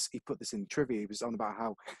he put this in trivia. He was on about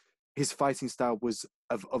how his fighting style was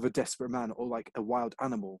of a desperate man, or like a wild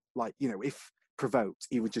animal. Like, if provoked,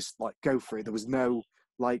 he would just like go for it. There was no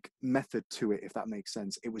like method to it, if that makes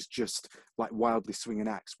sense. It was just like wildly swinging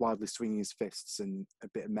axe, wildly swinging his fists and a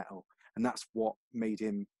bit of metal, and that's what made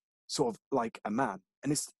him sort of like a man.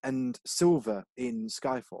 And Silver in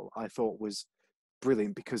Skyfall, I thought, was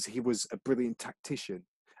brilliant, because he was a brilliant tactician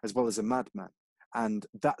as well as a madman, and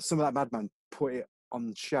that some of that madman put it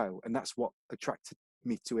on show, and that's what attracted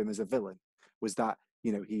me to him as a villain, was that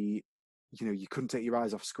he you couldn't take your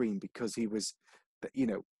eyes off screen, because he was that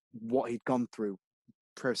what he'd gone through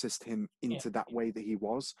processed him into that way that he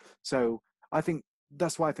was. So I think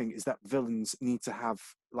that's why I think is that villains need to have,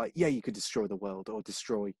 like, yeah, you could destroy the world or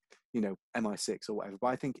destroy MI6 or whatever, but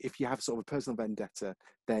I think if you have sort of a personal vendetta,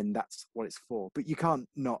 then that's what it's for. But you can't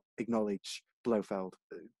not acknowledge Blofeld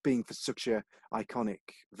being for such a iconic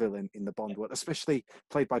villain in the Bond world, especially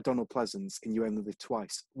played by Donald Pleasance in You Only Live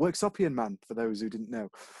Twice. Worksopian man, for those who didn't know,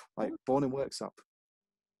 like born in Worksop,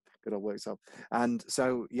 good old Worksop. And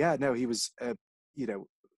so yeah, no, he was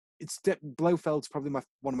Blofeld's probably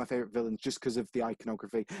one of my favorite villains, just because of the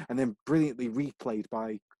iconography, and then brilliantly replayed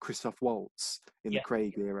by Christoph Waltz in the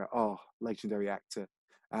Craig era. Oh, legendary actor.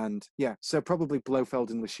 And yeah, so probably Blofeld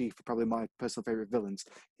and Le Chiffre are probably my personal favorite villains.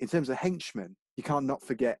 In terms of henchmen, you can't not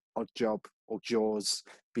forget Oddjob or Jaws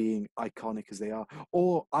being iconic as they are.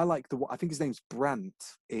 Or I think his name's Brandt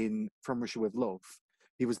in From Russia with Love.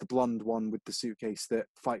 He was the blonde one with the suitcase that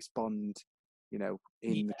fights Bond,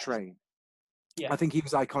 in the train. Yeah. I think he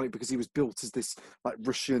was iconic because he was built as this like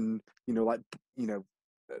Russian,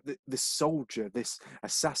 this soldier, this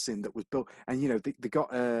assassin that was built. And they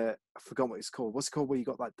got I forgot what it's called. What's it called where you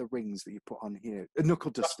got like the rings that you put on here? A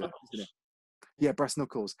knuckle duster, isn't it? Yeah, brass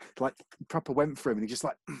knuckles. Like proper went for him, and he just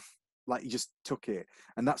like he just took it.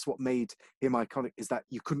 And that's what made him iconic, is that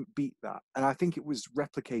you couldn't beat that. And I think it was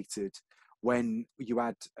replicated when you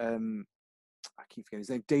had I keep forgetting his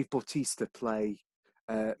name, Dave Bautista play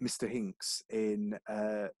Mr. Hinks in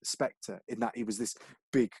Spectre, in that he was this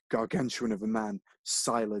big gargantuan of a man,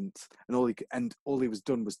 silent, and all he was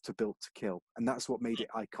done was to build to kill, and that's what made it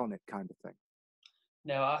iconic, kind of thing.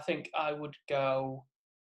 No, I think I would go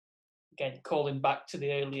again, calling back to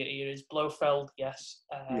the earlier eras. Blofeld, yes.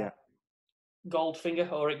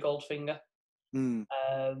 Goldfinger, Auric Goldfinger.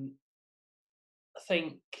 I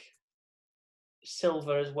think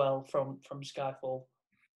Silver as well from Skyfall.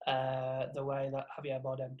 The way that Javier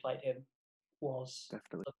Bardem played him was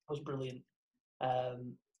brilliant.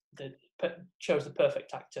 Chose the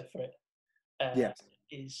perfect actor for it.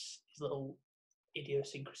 His little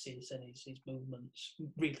idiosyncrasies and his movements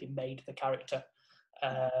really made the character.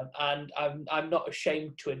 And I'm not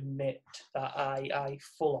ashamed to admit that I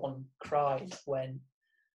full on cried when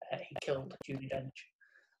he killed Judi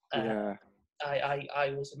Dench. I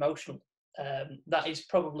was emotional. That is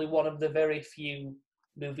probably one of the very few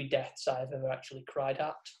movie deaths I've ever actually cried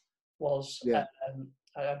at.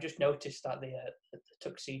 I've just noticed that the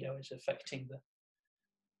tuxedo is affecting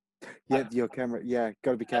your camera.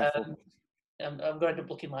 Gotta be careful. I'm going to end up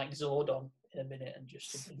looking like Zordon in a minute, and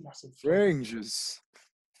just a massive Rangers.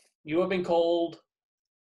 You have been called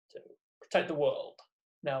to protect the world.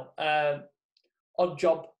 No,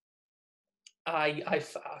 Oddjob. I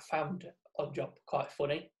found Oddjob quite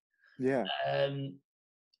funny. Yeah.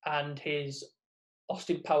 And his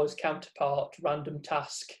Austin Powers counterpart, Random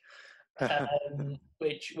Task,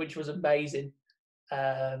 which was amazing.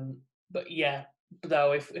 But yeah,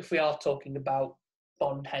 though, if we are talking about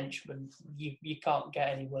Bond henchmen, you can't get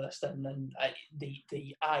any worse than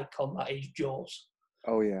the icon that is Jaws.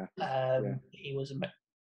 Oh yeah. He was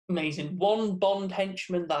amazing. One Bond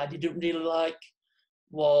henchman that I didn't really like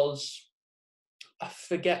was, I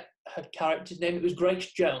forget her character's name. It was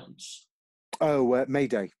Grace Jones. Oh,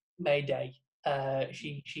 Mayday. Mayday.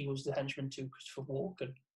 She was the henchman to Christopher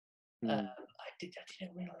Walken. I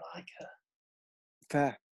didn't really like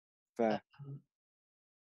her. Fair.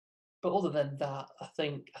 But other than that, I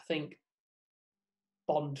think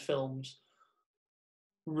Bond films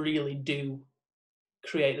really do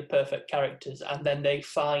create the perfect characters, and then they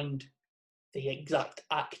find the exact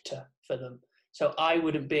actor for them. So I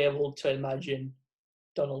wouldn't be able to imagine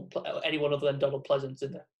anyone other than Donald Pleasance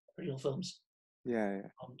in the original films. Yeah, yeah.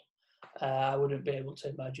 Bond. I wouldn't be able to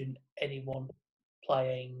imagine anyone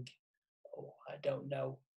playing, I don't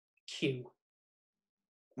know, Q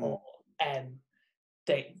or M.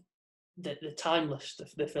 The timeless,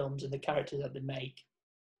 the films and the characters that they make,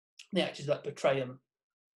 the actors that portray them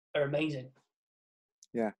are amazing.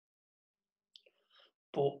 Yeah.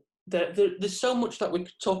 But there's so much that we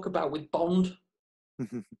could talk about with Bond.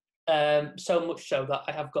 So much so that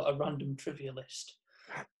I have got a random trivia list.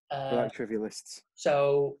 I like trivia lists.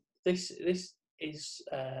 So this is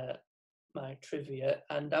my trivia,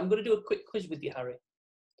 and I'm going to do a quick quiz with you, Harry.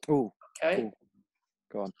 Oh, okay. Cool.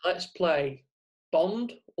 Go on. So let's play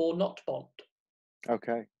Bond or not Bond.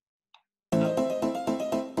 Okay.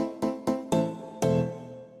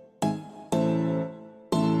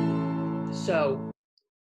 So,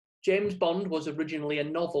 James Bond was originally a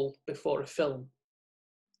novel before a film.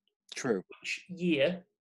 True. Which year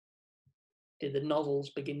did the novels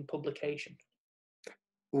begin publication?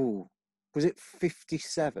 Ooh, was it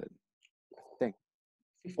 57? I think.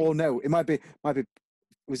 50, Or no, it might be.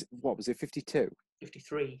 Was it 52?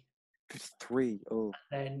 53. 53. Oh.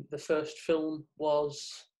 And then the first film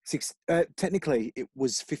was Technically, it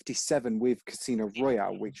was 57 with Casino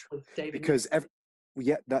Royale, which with David because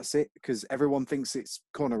yeah, that's it. Because everyone thinks it's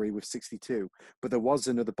Connery with 62, but there was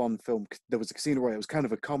another Bond film. There was a Casino Royale. It was kind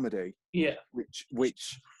of a comedy. Yeah.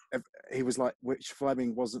 Which he was like, which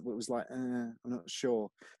Fleming wasn't. It was like, I'm not sure.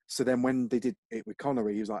 So then when they did it with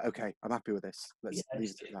Connery, he was like, okay, I'm happy with this. Let's leave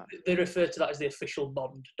it at that. They refer to that as the official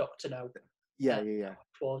Bond, Dr. No. Yeah.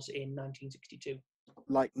 Which was in 1962.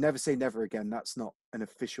 Like Never Say Never Again, that's not an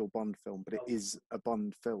official Bond film, but it is a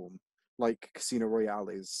Bond film. Like Casino Royale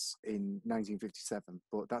is in 1957,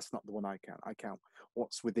 but that's not the one I count. I count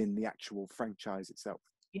what's within the actual franchise itself.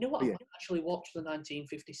 You know what? I might actually watch the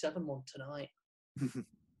 1957 one tonight. If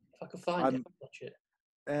I could find it, I'll watch it.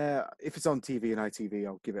 If it's on TV and ITV,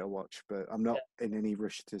 I'll give it a watch, but I'm not in any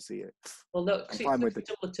rush to see it. Well, no, because it's with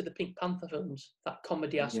similar to the Pink Panther films, that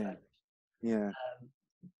comedy aspect. Yeah.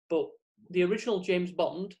 But the original James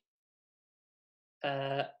Bond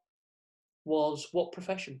was what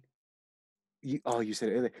profession? You said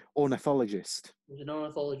it earlier. Ornithologist. He was an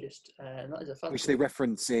ornithologist, and that is a fancy. Which they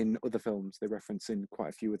reference in other films. They reference in quite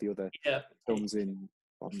a few of the other films in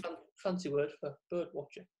Bond. Fancy word for bird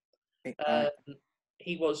watcher. Right.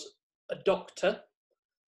 He was a doctor,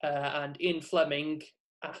 and Ian Fleming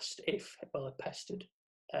asked pestered,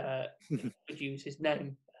 could use his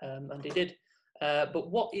name, and he did.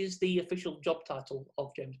 But what is the official job title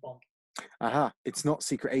of James Bond? It's not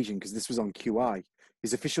Secret Agent because this was on QI.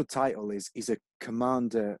 His official title is he's a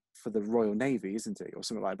commander for the Royal Navy, isn't he? Or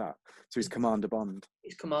something like that. So he's Commander Bond.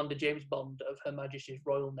 He's Commander James Bond of Her Majesty's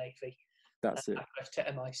Royal Navy. That's it. Access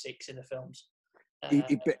to MI6 in the films.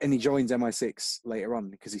 And he joins MI6 later on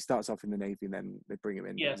because he starts off in the Navy and then they bring him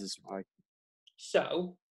in as a spy.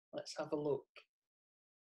 So, let's have a look.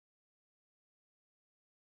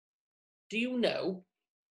 Do you know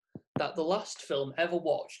that the last film ever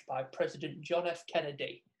watched by President John F.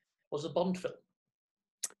 Kennedy was a Bond film?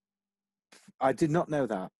 I did not know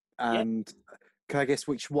that. And can I guess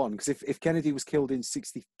which one? Because if Kennedy was killed in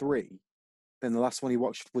 1963, then the last one he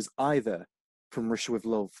watched was either From Russia with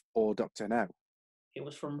Love or Dr. No. It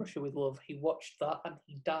was From Russia with Love. He watched that and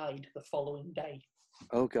he died the following day.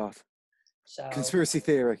 Oh, God. So, conspiracy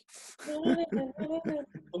theory.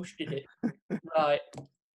 Busted it. Right.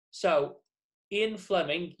 So, Ian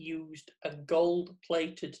Fleming used a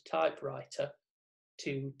gold-plated typewriter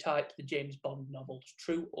to type the James Bond novels.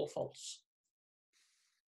 True or false?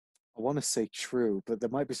 I want to say true, but there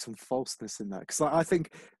might be some falseness in that. Because I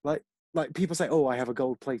think, like people say, oh, I have a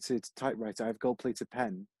gold-plated typewriter, I have a gold-plated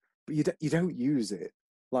pen, but you don't use it.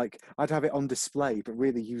 Like, I'd have it on display, but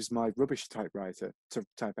really use my rubbish typewriter to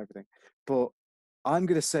type everything. But I'm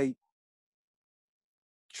going to say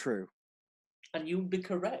true. And you would be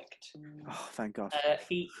correct. Oh, thank God.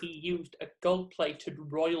 He used a gold-plated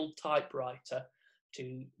royal typewriter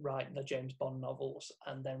to write the James Bond novels,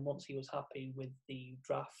 and then once he was happy with the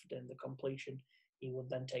draft and the completion, he would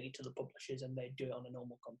then take it to the publishers and they'd do it on a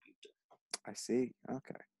normal computer. I see.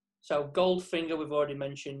 Okay. So Goldfinger, we've already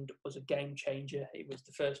mentioned, was a game changer. It was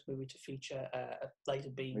the first movie to feature a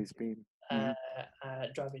laser beam.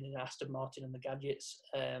 Driving in Aston Martin and the gadgets.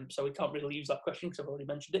 So we can't really use that question because I've already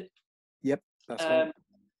mentioned it. Yep, that's fine.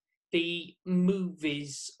 The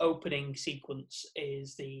movie's opening sequence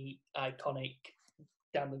is the iconic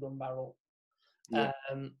 "Down the Gun Barrel," Yeah.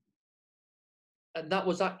 and that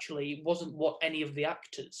wasn't what any of the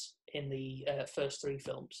actors in the first three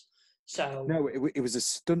films. So No, it was a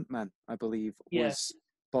stuntman, I believe, yeah, was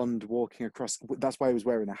Bond walking across. That's why he was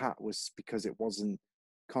wearing a hat, was because it wasn't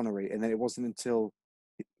Connery. And then it wasn't until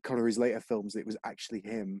Connery's later films that it was actually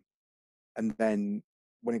him. And then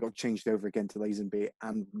when it got changed over again to Lazenby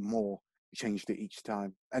and more, he changed it each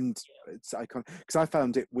time. And it's iconic. Because I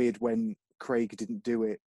found it weird when Craig didn't do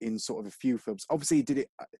it in sort of a few films. Obviously, he did it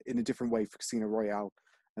in a different way for Casino Royale,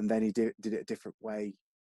 and then he did it a different way.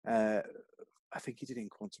 I think he did it in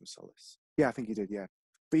Quantum of Solace. Yeah, I think he did. Yeah,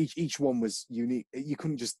 but each one was unique. You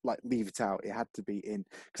couldn't just like leave it out. It had to be in.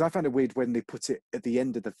 Because I found it weird when they put it at the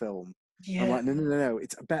end of the film. I'm yeah. like, no.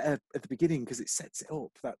 It's better at the beginning because it sets it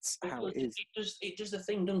up. That's how it is. It does the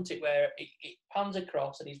thing, doesn't it, where it pans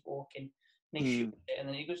across and he's walking and he's shooting it, and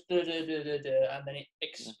then he goes da da da da da, and then it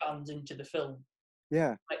expands into the film.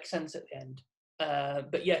 Yeah. Makes sense at the end.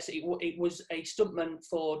 But yes, it was a stuntman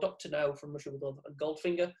for Doctor No from Russia with Love and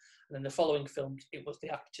Goldfinger, and then the following films it was the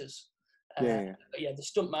actors. Yeah. But yeah, the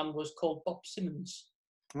stuntman was called Bob Simmons.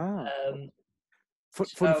 Ah. Fun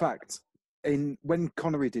So fact: when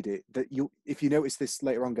Connery did it, if you notice this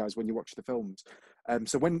later on, guys, when you watch the films,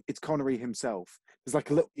 so when it's Connery himself, there's like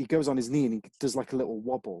a little. He goes on his knee and he does like a little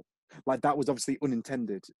wobble. Like that was obviously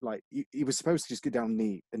unintended. Like he was supposed to just get down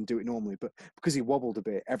knee and do it normally, but because he wobbled a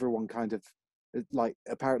bit, everyone kind of like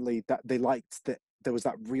apparently that they liked that there was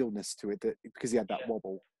that realness to it that because he had that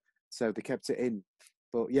wobble, so they kept it in.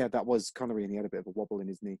 But yeah, that was Connery, and he had a bit of a wobble in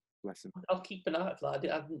his knee. Bless him. I'll keep an eye out for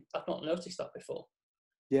that. I've not noticed that before.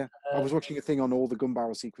 Yeah, I was watching a thing on all the gun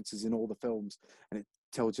barrel sequences in all the films, and it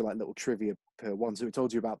told you like little trivia per one. So it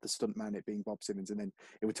told you about the stuntman, it being Bob Simmons, and then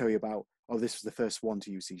it would tell you about, oh, this was the first one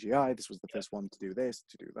to use CGI, this was the first one to do this,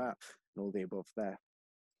 to do that, and all the above there.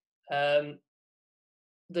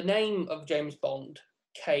 The name of James Bond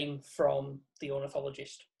came from the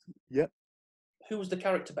ornithologist. Yep. Who was the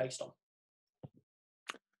character based on?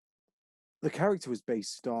 The character was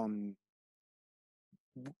based on.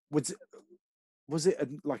 Was it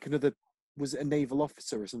was it a naval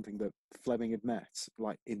officer or something that Fleming had met,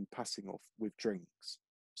 like in passing off with drinks,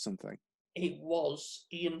 something? It was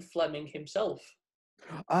Ian Fleming himself.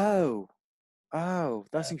 Oh,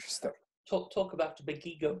 that's interesting. Talk about a big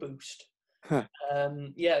ego boost. Huh.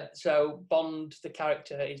 Yeah, so Bond, the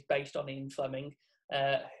character, is based on Ian Fleming,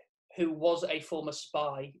 who was a former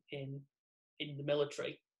spy in the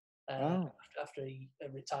military. After he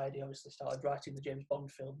retired, he obviously started writing the James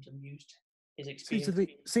Bond films and used his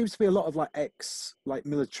experience. Seems to be a lot of like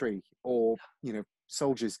military or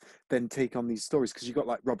soldiers then take on these stories, because you got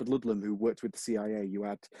like Robert Ludlum, who worked with the CIA. You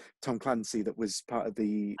had Tom Clancy, that was part of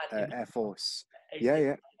the Air Force. Yeah,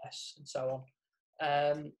 and so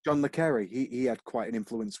on. John le Carre, he had quite an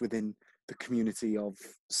influence within the community of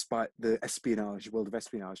the espionage, world of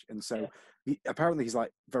espionage, and so apparently he's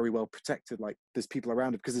like very well protected. Like there's people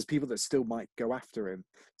around him, because there's people that still might go after him.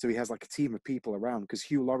 So he has like a team of people around. Because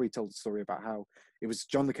Hugh Laurie told a story about how it was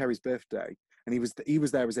John le Carre's birthday, and he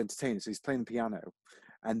was there as entertainer, so he's playing the piano,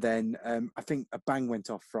 and then I think a bang went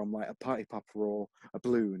off from like a party popper or a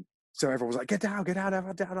balloon. So everyone was like, get down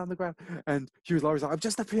on the ground. And Hugh Laurie's like, I'm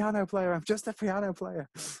just a piano player.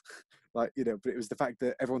 Like, but it was the fact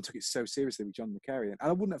that everyone took it so seriously with John le Carre. And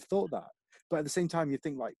I wouldn't have thought that. But at the same time, you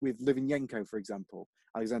think like with Litvinenko, for example,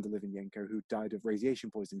 Alexander Litvinenko, who died of radiation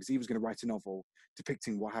poisoning because he was going to write a novel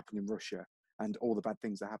depicting what happened in Russia and all the bad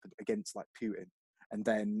things that happened against like Putin. And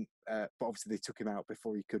then, but obviously they took him out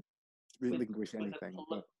before he could relinquish anything.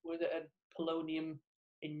 With a polonium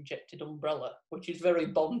injected umbrella, which is very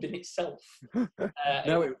Bond in itself.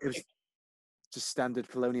 No, it was just standard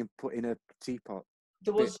polonium put in a teapot.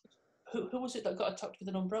 There was who was it that got attacked with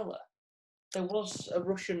an umbrella? There was a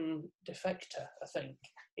Russian defector, I think.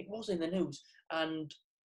 It was in the news, and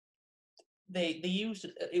they used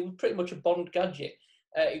it was pretty much a Bond gadget.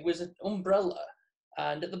 It was an umbrella,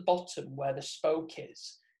 and at the bottom where the spoke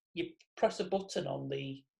is, you press a button on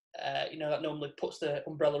the that normally puts the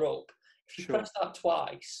umbrella up. If you press that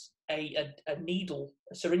twice, a needle,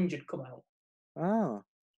 a syringe would come out. Oh,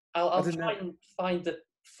 I'll try and find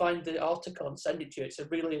the article and send it to you. It's a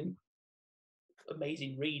really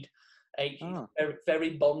amazing read. Very,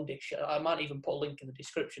 very Bondish. I might even put a link in the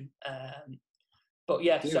description. But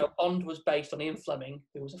yeah, so Bond was based on Ian Fleming,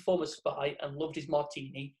 who was a former spy and loved his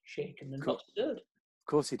martini shaken and not stirred. Of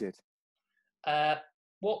course he did.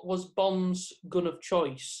 What was Bond's gun of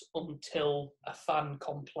choice until a fan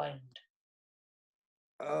complained?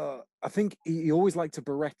 I think he always liked a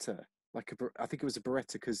Beretta, I think it was a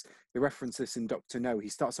Beretta, because they reference this in Doctor No. He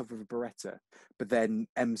starts off with a Beretta, but then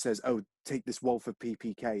M says, "Oh, take this Walther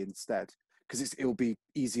PPK instead, because it'll be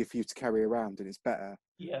easier for you to carry around and it's better."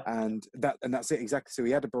 Yeah. And that's it exactly. So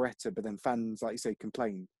he had a Beretta, but then fans, like you say,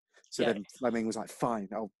 complained. So Yeah. then Fleming was like, "Fine,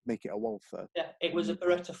 I'll make it a Walther." Yeah, it was a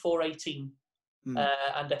Beretta 418, Mm.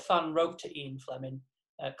 and a fan wrote to Ian Fleming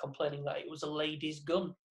complaining that it was a lady's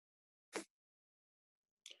gun.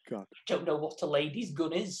 God, I don't know what a lady's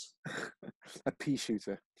gun is. a pea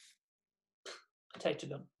shooter. Potato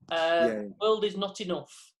gun. Yeah. World is Not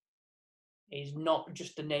Enough is not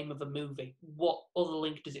just the name of a movie. What other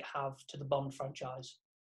link does it have to the Bond franchise?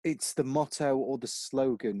 It's the motto or the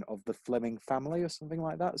slogan of the Fleming family or something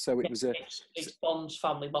like that. So it was a It's Bond's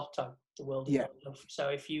family motto. The world is yeah. not enough. So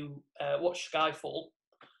if you watch Skyfall,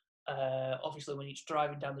 obviously when it's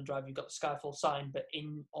driving down the drive, you've got the Skyfall sign, but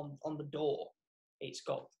on the door, it's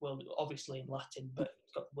got world, obviously in Latin, but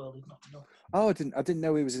it's got the world is not enough. Oh, I didn't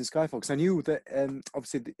know he was in Skyfall, because I knew that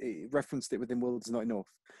obviously it referenced it within World Is Not Enough,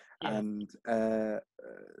 Yeah. and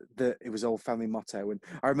that it was old family motto. And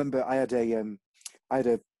I remember I had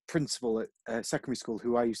a principal at secondary school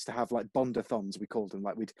who I used to have like Bondathons, we called them.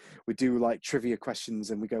 Like we'd do like trivia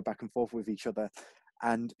questions and we go back and forth with each other.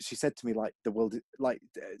 And she said to me, like, the world, like,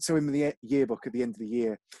 so in the yearbook at the end of the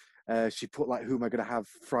year, she put like, who am I going to have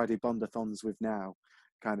Friday Bondathons with now,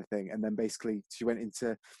 kind of thing. And then basically she went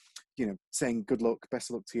into, saying good luck, best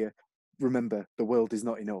of luck to you. Remember, the world is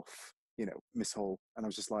not enough, Miss Hall. And I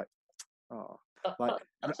was just like, oh, like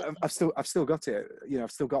I've still got it.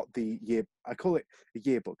 I've still got the year. I call it a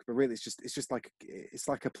yearbook, but really it's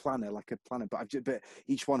like a planner, but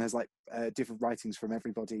each one has like different writings from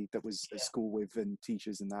everybody that was at school with and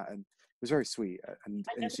teachers and that, and it was very sweet. And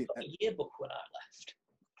I never got a yearbook when I left.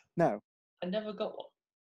 No, I never got one.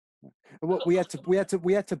 well, we had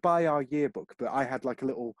to buy our yearbook, but I had like a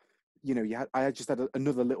little, I just had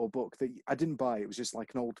another little book that I didn't buy. It was just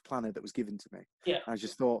like an old planner that was given to me. Yeah. And I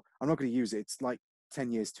just thought, I'm not going to use it. It's like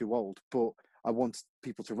 10 years too old, but I wanted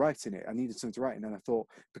people to write in it. I needed something to write in. And I thought,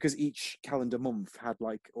 because each calendar month had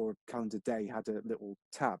or calendar day had a little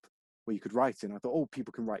tab where you could write in, I thought, oh,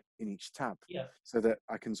 people can write in each tab. Yeah. So that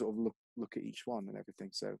I can sort of look at each one and everything.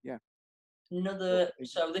 So, yeah.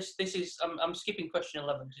 So this is I'm skipping question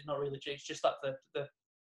 11 because it's not really true. It's just that the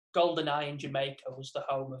Golden Eye in Jamaica was the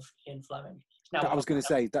home of Ian Fleming. Now I was going to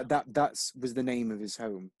say that was the name of his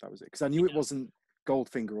home. That was it, because I knew it wasn't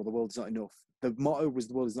Goldfinger or the world is not enough. The motto was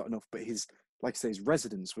the world is not enough, but his, like I say, his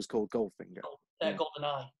residence was called Goldfinger. Golden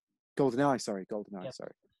Eye. Golden Eye. Sorry.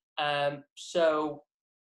 So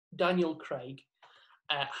Daniel Craig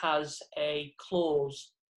has a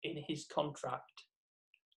clause in his contract,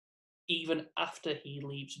 even after he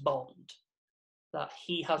leaves Bond, that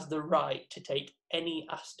he has the right to take any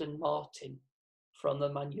Aston Martin from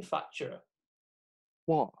the manufacturer.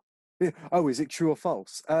 What? Oh, is it true or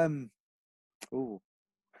false? Oh,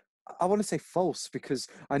 I want to say false, because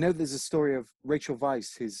I know there's a story of Rachel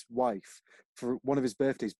Weisz, his wife, for one of his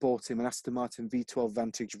birthdays, bought him an Aston Martin V12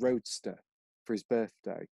 Vantage Roadster for his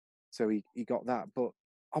birthday. So he got that. But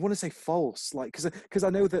I want to say false, like, because I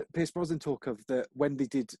know that Pierce Brosnan talk of that when they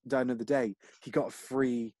did Die Another Day, he got a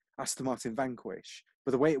free Aston Martin Vanquish.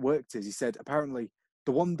 But the way it worked is, he said, apparently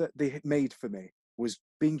the one that they made for me was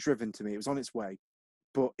being driven to me. It was on its way,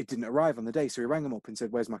 but it didn't arrive on the day. So he rang them up and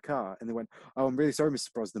said, "Where's my car?" And they went, "Oh, I'm really sorry,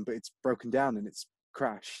 Mr. Brosnan, but it's broken down and it's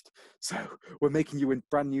crashed. So we're making you a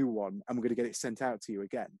brand new one and we're going to get it sent out to you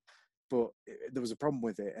again." But there was a problem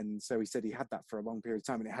with it. And so he said he had that for a long period of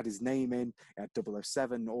time, and it had his name in, it had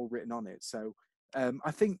 007 all written on it. So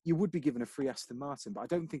I think you would be given a free Aston Martin, but I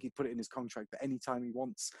don't think he'd put it in his contract that anytime he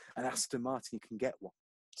wants an Aston Martin, he can get one.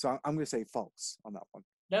 So I'm going to say false on that one.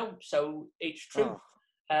 No, so it's true.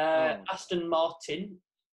 Aston Martin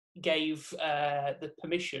gave the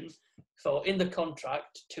permission for, in the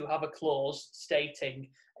contract, to have a clause stating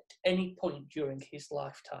at any point during his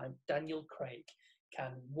lifetime, Daniel Craig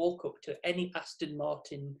can walk up to any Aston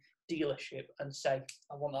Martin dealership and say,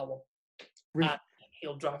 "I want that one." Really? And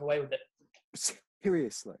he'll drive away with it.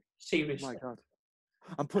 Seriously? Seriously. My God.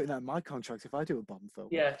 I'm putting that in my contract if I do a Bond film.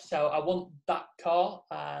 Yeah, so I want that car,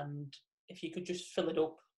 and if you could just fill it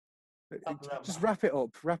up. Just wrap it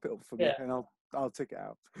up for me, and I'll take it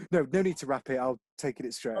out. No need to wrap it. I'll take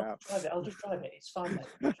it straight out. I'll just drive it. It's fine,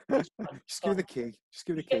 mate. Just give me the key. Just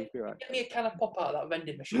give me the key. Be right. Get me a can of pop out of that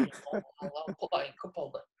vending machine. I'll put that in cup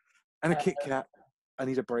holder. And a Kit Kat. I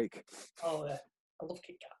need a break. Oh yeah, I love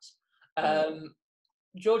Kit Kats.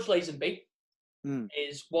 George Lazenby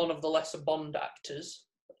is one of the lesser Bond actors.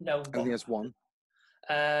 No, only has one.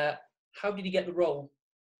 How did he get the role?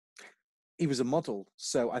 he was a model,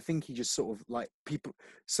 so I think he just sort of like people.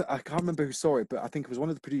 So I can't remember who saw it, but I think it was one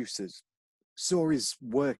of the producers saw his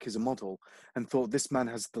work as a model and thought this man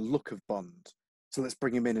has the look of Bond. So let's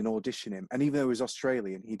bring him in and audition him. And even though he was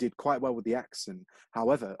Australian, he did quite well with the accent.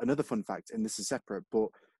 However, another fun fact, and this is separate, but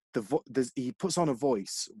he puts on a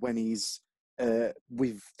voice when he's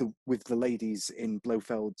with the ladies in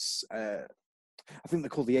Blofeld's. I think they're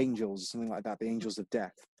called the Angels or something like that, the Angels of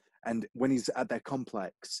Death. And when he's at their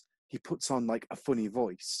complex, he puts on like a funny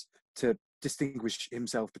voice to distinguish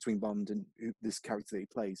himself between Bond and this character that he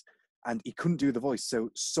plays. And he couldn't do the voice, so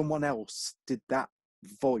someone else did that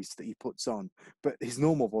voice that he puts on. But his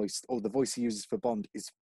normal voice, or the voice he uses for Bond, is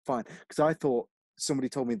fine. Because I thought, somebody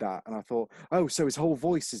told me that, and I thought, oh, so his whole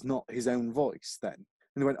voice is not his own voice then?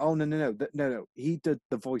 And they went, oh, no, he did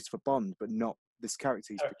the voice for Bond, but not this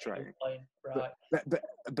character he's portraying. Right.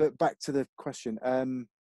 But back to the question.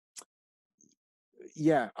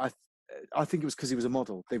 Yeah, I think it was because he was a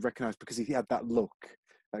model. They recognised because he had that look,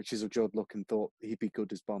 that chisel-jawed look, and thought he'd be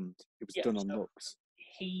good as Bond. It was done on looks.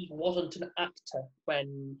 He wasn't an actor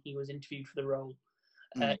when he was interviewed for the role.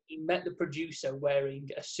 He met the producer wearing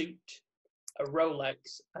a suit, a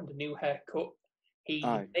Rolex, and a new haircut. He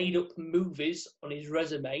made up movies on his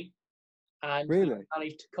resume, and really he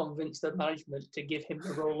managed to convince the management to give him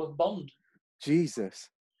the role of Bond. Jesus.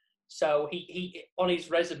 So he on his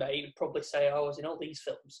resume, he would probably say, I was in all these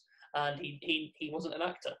films, and he wasn't an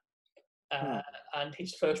actor. And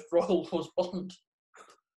his first role was Bond.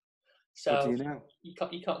 So what do you know?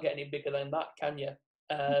 You can't get any bigger than that, can you?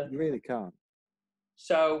 You really can't.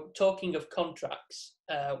 So talking of contracts,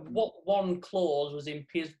 what one clause was in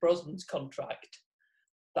Pierce Brosnan's contract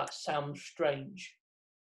that sounds strange?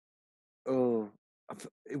 Oh,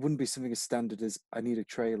 it wouldn't be something as standard as I need a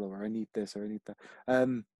trailer or I need this or I need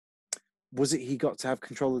that. Was it he got to have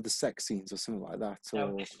control of the sex scenes or something like that? Or...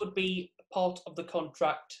 No, this would be part of the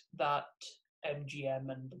contract that MGM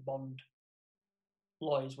and the Bond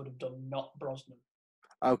lawyers would have done, not Brosnan.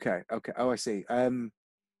 Okay. Oh, I see.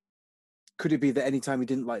 Could it be that anytime he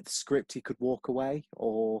didn't like the script, he could walk away?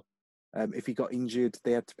 Or if he got injured,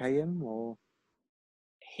 they had to pay him? Or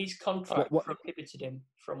his contract prohibited him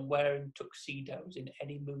from wearing tuxedos in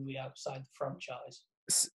any movie outside the franchise.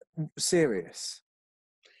 Serious?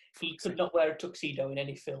 He could not wear a tuxedo in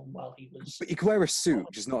any film while he was... But he could wear a suit,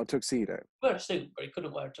 just not a tuxedo? Wear a suit, but he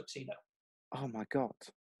couldn't wear a tuxedo. Oh my God.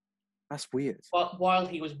 That's weird. While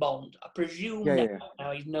he was Bond. I presume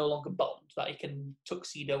now he's no longer Bond, that he can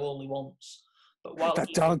tuxedo all he wants. But while that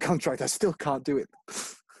darn contract, I still can't do it.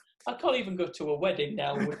 I can't even go to a wedding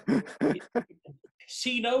now with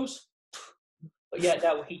casinos. But yeah,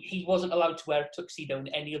 no, he wasn't allowed to wear a tuxedo in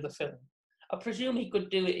any other film. I presume he could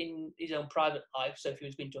do it in his own private life, so if he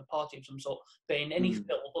was going to a party of some sort, but in any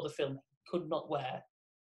other film, he could not wear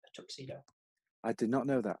a tuxedo. I did not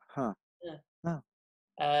know that, huh? Yeah. No.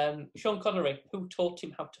 Sean Connery, who taught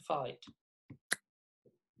him how to fight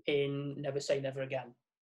in Never Say Never Again?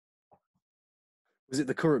 Was it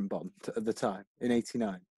the current Bond at the time, in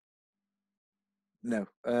 '89? No.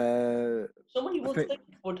 Somebody would think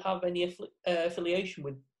would have any affiliation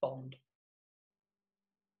with Bond.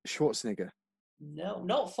 Schwarzenegger? No,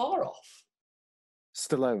 not far off.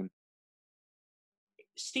 Stallone?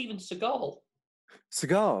 Steven Seagal.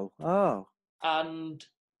 Seagal? Oh. And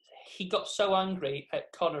he got so angry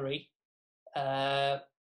at Connery that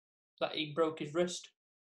he broke his wrist.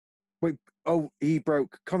 Wait, he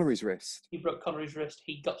broke Connery's wrist? He broke Connery's wrist.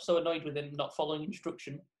 He got so annoyed with him not following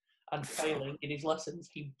instruction and failing in his lessons,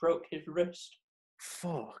 he broke his wrist.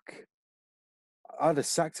 Fuck. I'd have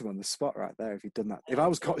sacked him on the spot right there if he'd done that. If I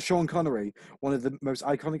was Sean Connery, one of the most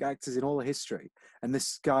iconic actors in all of history, and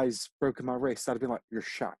this guy's broken my wrist, I'd have been like, you're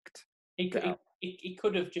shacked. He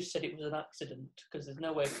could have just said it was an accident, because there's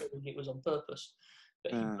no way of proving it was on purpose.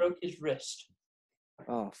 But he broke his wrist.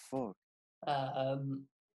 Oh, fuck.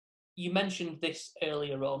 You mentioned this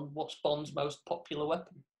earlier on. What's Bond's most popular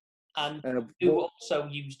weapon? And who also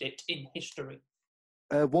used it in history?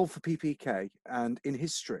 Walther PPK, and in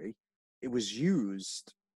history, it was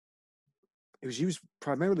used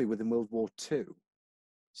primarily within World War II.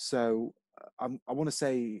 So I want to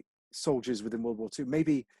say soldiers within World War II,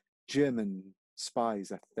 maybe German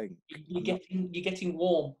spies, I think. You're getting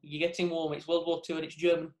warm. You're getting warm. It's World War II and it's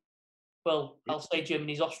German. Well, I'll say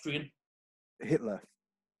Germany's Austrian. Hitler.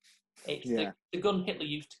 It's the gun Hitler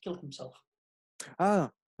used to kill himself.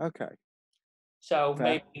 Ah, okay. So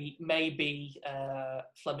maybe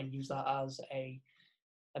Fleming used that as a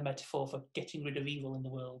metaphor for getting rid of evil in the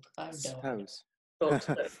world. I don't know. But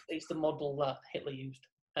it's the model that Hitler used.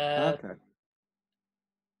 Okay.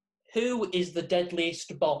 Who is the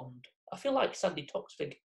deadliest Bond? I feel like Sandy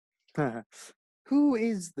Toksvig. Who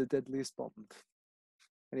is the deadliest Bond?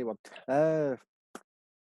 Anyone? I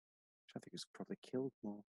think he's probably killed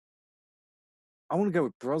more. I want to go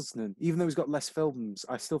with Brosnan. Even though he's got less films,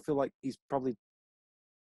 I still feel like he's probably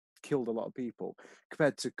killed a lot of people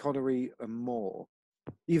compared to Connery and Moore.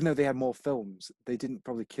 Even though they had more films, they didn't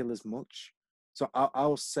probably kill as much. So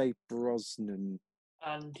I'll say Brosnan.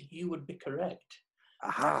 And you would be correct.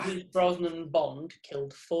 Aha! Pierce Brosnan Bond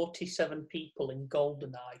killed 47 people in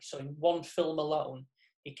GoldenEye. So in one film alone,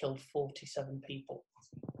 he killed 47 people.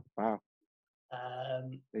 Wow.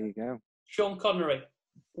 There you go. Sean Connery,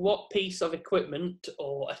 what piece of equipment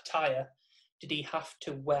or attire did he have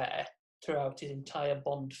to wear throughout his entire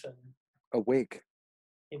Bond film? A wig.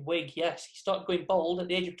 A wig, yes. He started going bald at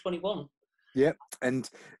the age of 21. Yep, and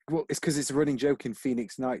well, it's because it's a running joke in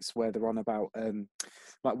Phoenix Nights where they're on about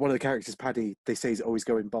like one of the characters, Paddy. They say he's always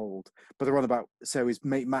going bald, but they're on about so his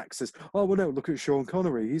mate Max says, "Oh well, no, look at Sean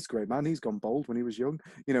Connery. He's a great man. He's gone bald when he was young,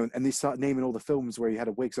 you know." And they start naming all the films where he had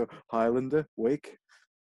a wig. So Highlander wig,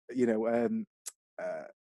 you know,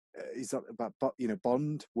 he's about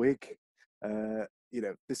Bond wig,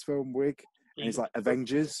 this film wig. And he's like,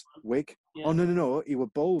 Avengers, wig. Yeah. Oh, no. He were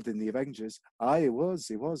bold in the Avengers. He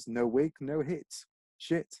was. No wig, no hits.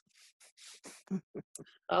 Shit.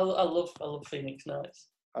 I love Phoenix Nights.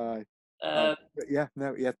 Yeah,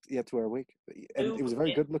 no, he had to wear a wig. And it was a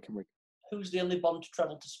very good-looking wig. Who's the only Bond to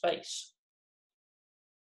travel to space?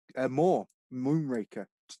 Moore, Moonraker,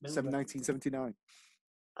 1979.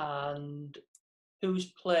 And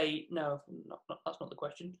who's played... No, that's not the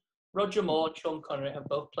question. Roger Moore and Sean Connery have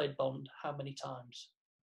both played Bond how many times?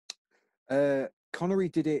 Connery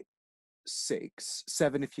did it 6,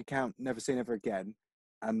 7 if you count Never Say Never Again,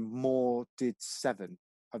 and Moore did 7.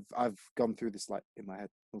 I've gone through this like in my head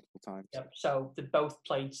multiple times. Yeah, so they both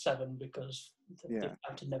played 7 because they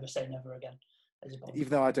had to Never Say Never Again as a Bond.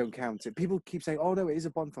 Even though I don't count it, people keep saying, "Oh no, it is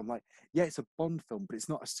a Bond film." Like, yeah, it's a Bond film, but it's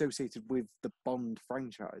not associated with the Bond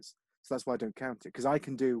franchise, so that's why I don't count it. Because I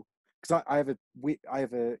can do. Because I have a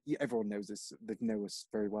everyone knows this, they know us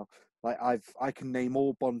very well. Like I can name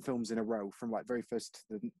all Bond films in a row from like very first to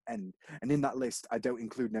the end, and in that list I don't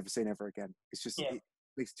include Never Say Never Again. It's just it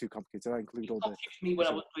makes it too complicated. So I include all the. Me when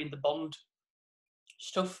I was doing the Bond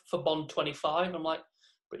stuff for Bond 25, I'm like,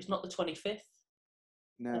 but it's not the 25th.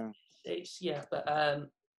 No. But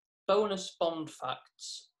bonus Bond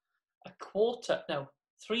facts: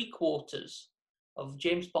 3/4 of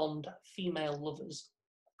James Bond female lovers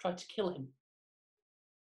tried to kill him.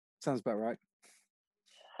 Sounds about right.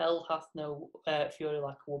 Hell hath no fury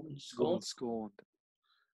like a woman scorned.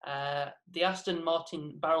 The Aston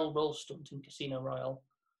Martin barrel roll stunt in Casino Royale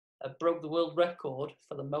broke the world record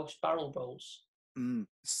for the most barrel rolls.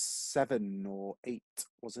 7 or 8,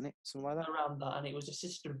 wasn't it? Something like that. Around that, and it was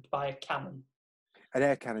assisted by a cannon. An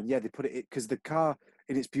air cannon, yeah. They put it because the car,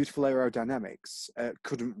 in its beautiful aerodynamics,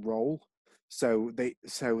 couldn't roll. So they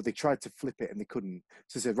tried to flip it and they couldn't.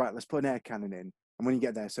 So they said, right, let's put an air cannon in. And when you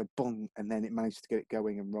get there, so bong, and then it managed to get it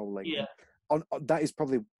going and rolling. Yeah. And that is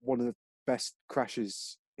probably one of the best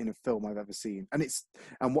crashes in a film I've ever seen. And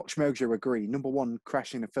Watch Mojo agree. Number 1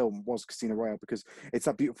 crash in a film was Casino Royale because it's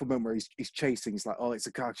that beautiful moment where he's chasing. He's like, oh, it's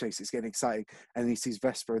a car chase. It's getting exciting. And then he sees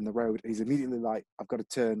Vesper in the road. And he's immediately like, I've got to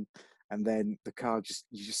turn. And then the car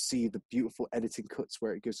you just see the beautiful editing cuts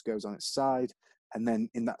where it just goes on its side. And then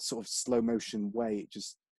in that sort of slow motion way, it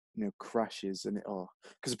just, crashes. And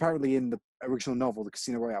because apparently in the original novel, The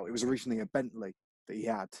Casino Royale, it was originally a Bentley that he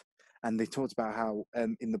had. And they talked about how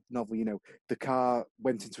in the novel, the car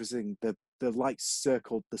went into a thing, the lights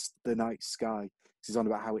circled the night sky. He's on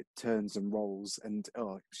about how it turns and rolls. And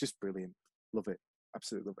it's just brilliant. Love it.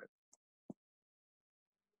 Absolutely love it.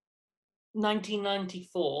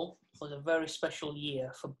 1994 was a very special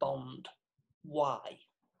year for Bond. Why?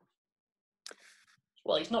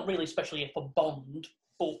 Well, it's not really a special year for Bond,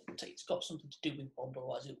 but it's got something to do with Bond,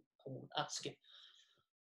 otherwise I won't ask you.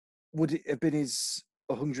 Would it have been his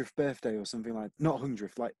 100th birthday or something like not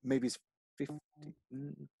 100th, like maybe his 50?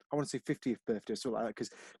 I want to say 50th birthday or something like that.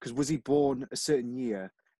 Because was he born a certain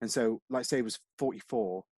year? And so, like, say, he was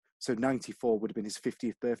 44. So 94 would have been his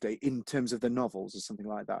 50th birthday in terms of the novels or something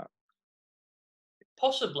like that.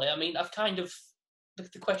 Possibly. I mean, I've kind of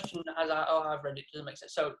the question as I've read it doesn't make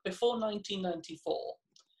sense. So before 1994,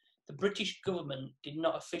 the British government did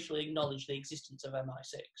not officially acknowledge the existence of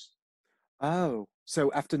MI6. Oh,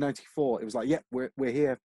 so after 94, it was like, yep, we're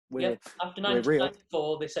here. After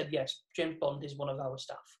 1994, they said yes, James Bond is one of our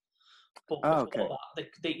staff. But before that,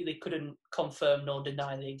 they couldn't confirm nor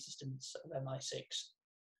deny the existence of MI6.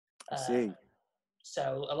 I see.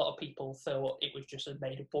 So a lot of people thought it was just a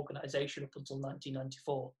made-up organisation up until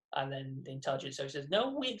 1994, and then the intelligence service says,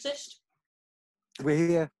 "No, we exist. We're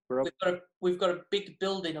here. We're We've got a big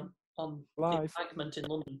building on the alive. embankment in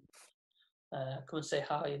London. Come and say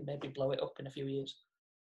hi and maybe blow it up in a few years."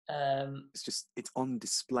 It's on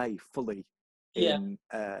display fully Yeah, in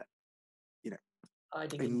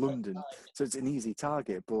hiding in in London, plain sight. so it's an easy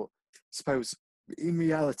target. But I suppose in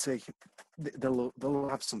reality, they'll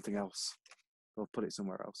have something else. They'll put it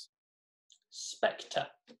somewhere else. Spectre.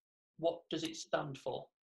 What does it stand for?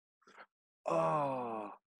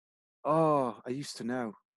 Oh, I used to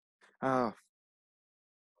know.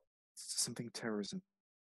 Something terrorism.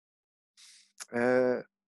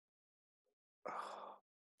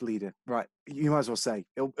 Bleeder. Right, you might as well say.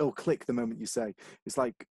 It'll click the moment you say. It's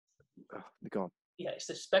like, go on. Yeah, it's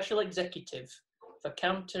the Special Executive for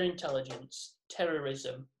Counterintelligence,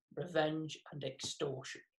 Terrorism, Revenge and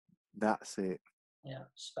Extortion. That's it. Yeah,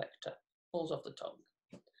 Spectre. Falls off the tongue.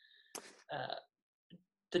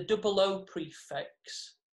 The 00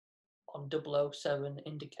 prefix on 007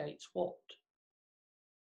 indicates what?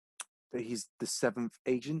 That he's the seventh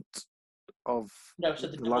agent of No, so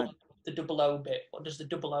the line. the 00 bit. What does the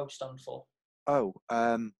 00 stand for? Oh,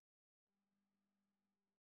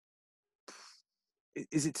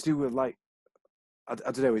 is it to do with like, I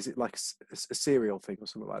don't know, is it like a serial thing or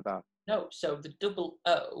something like that? No, so the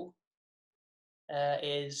 00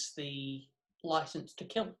 is the license to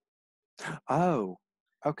kill. Oh,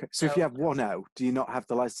 okay. So if you have 10, do you not have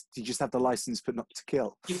the license? Do you just have the license but not to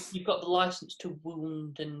kill? You've got the license to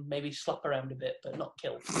wound and maybe slap around a bit, but not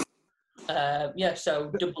kill. Yeah, so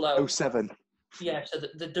 00. 07. Yeah, so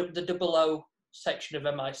the 00 section of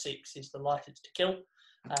MI6 is the license to kill.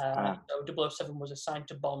 So 007 was assigned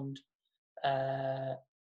to Bond in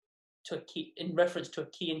reference to a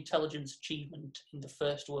key intelligence achievement in the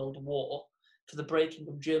First World War for the breaking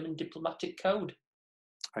of German diplomatic code.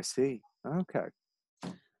 I see. Okay.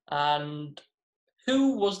 And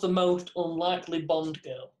who was the most unlikely Bond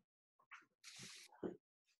girl?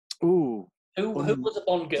 Ooh. Who was a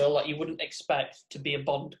Bond girl that you wouldn't expect to be a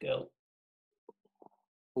Bond girl?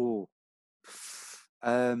 Ooh.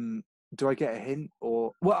 Do I get a hint?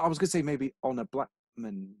 Or, well, I was going to say maybe Honor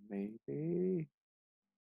Blackman, maybe.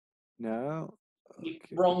 No. Okay.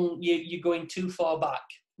 Wrong. You're going too far back.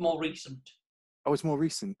 More recent. Oh, it's more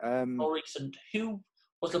recent. More recent. Who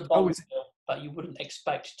was a Bond girl that you wouldn't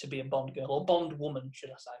expect to be a Bond girl or Bond woman, should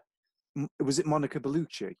I say? Was it Monica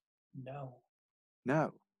Bellucci? No.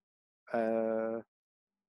 No. Leia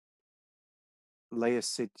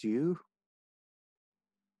Seydoux?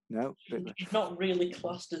 No. She's not really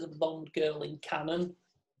classed as a Bond girl in canon,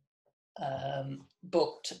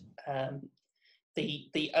 but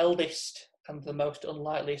the eldest and the most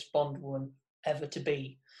unlikeliest Bond woman ever to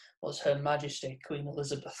be was Her Majesty Queen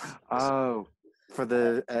Elizabeth. Oh, for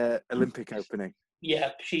the Olympic opening.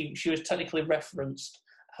 Yeah, she was technically referenced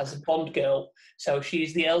as a Bond girl, so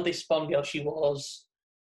she's the eldest Bond girl. She was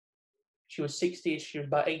 60. She was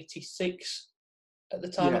about 86 at the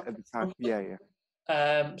time. Yeah, at the time. Yeah.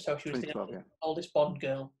 So she was the oldest Bond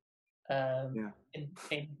girl in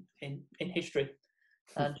history,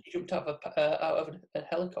 and she jumped out of a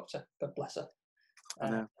helicopter. God bless her. I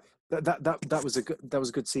know. That was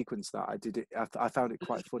a good sequence that I did it. I found it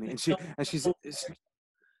quite funny, and she's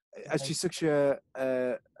such a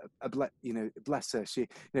bless her. She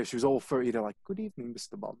she was all for like, good evening,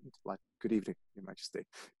 Mr. Bond, like, good evening, Your Majesty.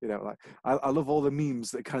 Like, I love all the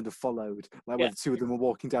memes that kind of followed, like when the two of them are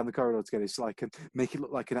walking down the corridor together. It's like, make it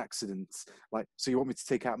look like an accident, like, so you want me to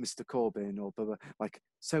take out Mr. Corbyn or blah, blah, like,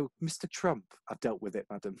 so Mr. Trump, I've dealt with it,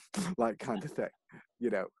 madam, like, kind of thing.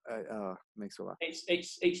 Makes me laugh.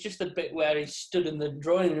 It's just the bit where he stood in the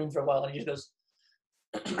drawing room for a while and he just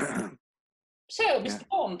goes, "So, Mr.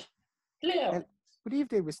 Bond, Leo. Good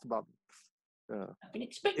evening, Mr. Bond." I've been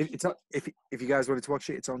expecting. If you guys wanted to watch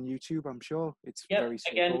it, it's on YouTube. I'm sure it's very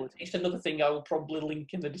straightforward. Again, it's another thing I will probably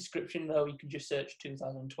link in the description. Though you can just search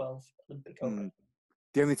 2012 Olympic opening.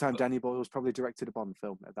 The only time Danny Boyle was probably directed a Bond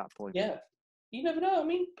film at that point. Yeah, you never know. I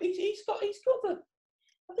mean, he's got the.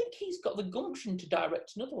 I think he's got the gumption to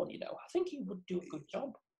direct another one. I think he would do a good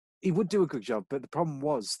job. He would do a good job, but the problem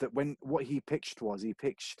was that what he pitched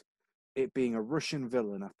it being a Russian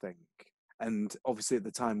villain, I think. And obviously at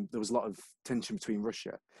the time there was a lot of tension between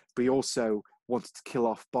Russia, but he also wanted to kill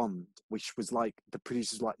off Bond, which was like, the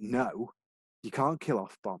producers were like, no, you can't kill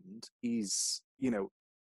off Bond. He's,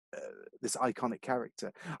 this iconic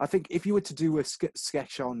character. I think if you were to do a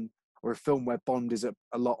sketch on, or a film where Bond is a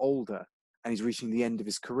lot older and he's reaching the end of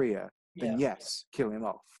his career, then yes, kill him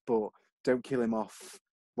off, but don't kill him off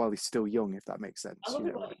while he's still young, if that makes sense. I love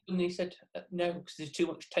it when they said no because there's too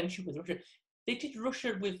much tension with Russia. They did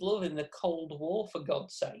Russia with love in the Cold War, for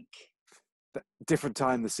God's sake. Different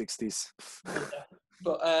time, the 60s.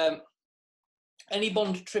 But any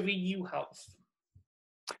Bond trivia you have?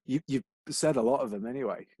 You said a lot of them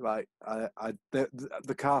anyway. Like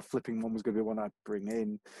the car flipping one was going to be one I'd bring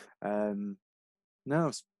in. No,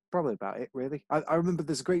 it's probably about it really. I remember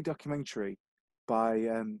there's a great documentary by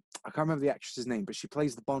I can't remember the actress's name, but she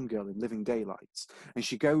plays the Bond girl in Living Daylights, and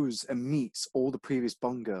she goes and meets all the previous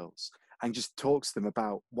Bond girls and just talks to them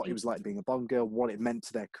about what it was like being a Bond girl, what it meant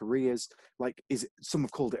to their careers. Like, some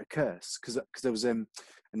have called it a curse because there was an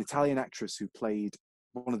Italian actress who played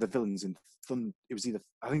one of the villains in it was either,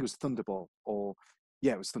 I think it was Thunderball, or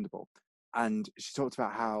yeah, it was Thunderball. And she talked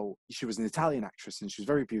about how she was an Italian actress and she was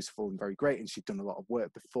very beautiful and very great, and she'd done a lot of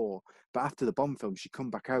work before. But after the Bond film, she'd come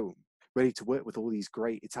back home ready to work with all these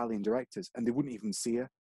great Italian directors, and they wouldn't even see her.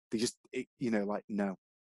 They just, like, no,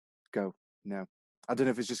 go, no. I don't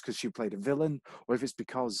know if it's just because she played a villain, or if it's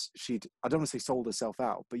because I don't want to say sold herself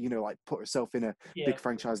out, but, like put herself in a big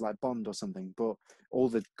franchise like Bond or something. But all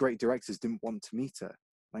the great directors didn't want to meet her.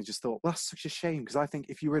 And I just thought, well, that's such a shame, because I think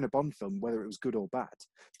if you were in a Bond film, whether it was good or bad,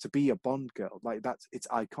 to be a Bond girl, like it's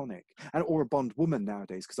iconic. Or a Bond woman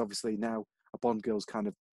nowadays, because obviously now a Bond girl's kind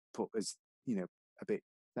of put as, a bit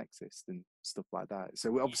sexist and stuff like that. So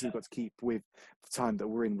we obviously got to keep with the time that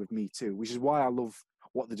we're in with Me Too, which is why I love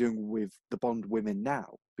what they're doing with the Bond women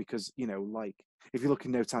now, because, like if you look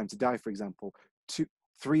in No Time to Die, for example,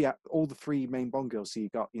 all the three main Bond girls. So you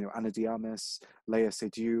got, Ana de Armas, Léa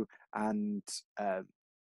Seydoux, and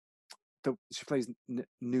she plays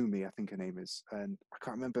Numi, I think her name is, and I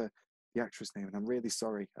can't remember the actress name, and I'm really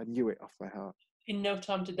sorry. I knew it off by heart. In No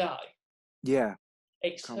Time to Die? Yeah.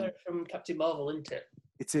 It's her from Captain Marvel, isn't it?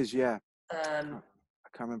 It is, yeah. I can't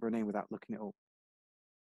remember her name without looking it up.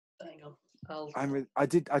 Hang on. I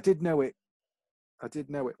did know it. I did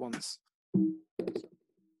know it once.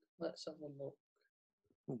 Let's have a look.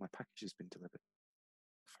 Oh, my package has been delivered.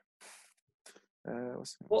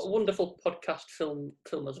 What a wonderful podcast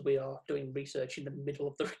filmers we are, doing research in the middle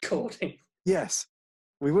of the recording. Yes,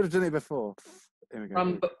 we would have done it before. Here we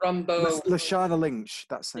go. Rambo. Lashana Lynch,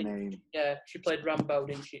 that's her name. Yeah, she played Rambo,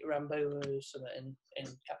 didn't she? Rambo in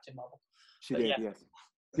Captain Marvel. She did, yes.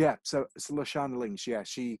 Yeah, so Lashana Lynch, yeah,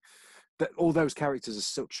 all those characters are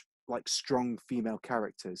such like strong female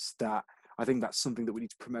characters that I think that's something that we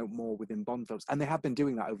need to promote more within Bond films. And they have been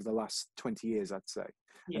doing that over the last 20 years, I'd say.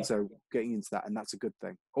 Yeah. And so getting into that, and that's a good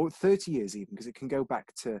thing. Or 30 years even, because it can go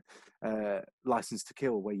back to License to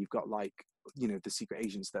Kill, where you've got like, the secret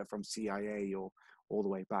agents that are from CIA or all the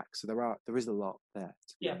way back. So there is a lot there.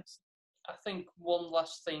 Yeah. I think one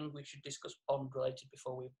last thing we should discuss Bond related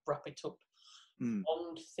before we wrap it up.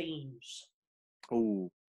 Bond themes. Oh,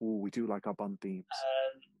 we do like our Bond themes.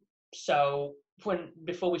 So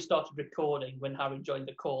before we started recording, when Harry joined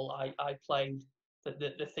the call, I played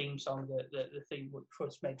the theme song, the theme which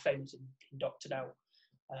was made famous in Doctor No.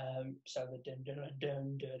 So the dun dun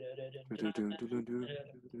dun dun dun dun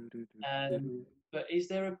dun. But is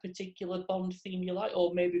there a particular Bond theme you like,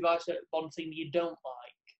 or maybe vice versa, Bond theme you don't like?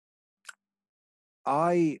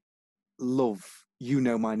 I love You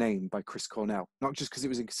Know My Name by Chris Cornell, not just because it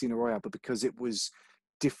was in Casino Royale, but because it was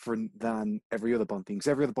different than every other Bond theme.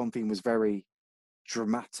 Because every other Bond theme was very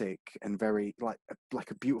dramatic and very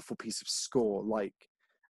like a beautiful piece of score,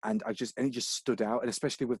 and it just stood out, and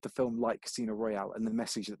especially with the film like Casino Royale and the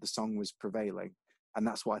message that the song was prevailing, and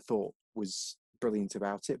that's what I thought was brilliant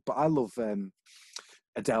about it. But I love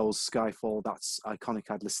Adele's Skyfall, that's iconic.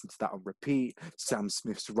 I'd listen to that on repeat. Sam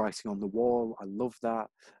Smith's Writing on the Wall, I love that,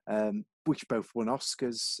 which both won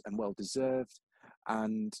Oscars and well deserved.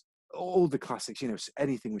 And all the classics,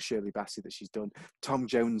 anything with Shirley Bassey that she's done. Tom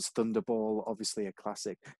Jones' Thunderball, obviously a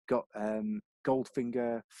classic. Got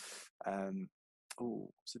Goldfinger.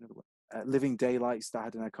 What's another one? Living Daylights, that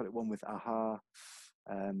had an iconic one with Aha.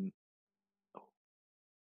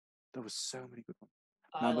 There was so many good ones.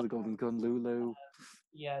 Man with the Golden Gun, Lulu.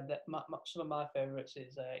 Some of my favourites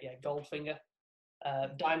is Goldfinger.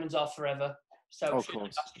 Diamonds Are Forever. So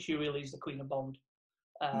she really is the Queen of Bond.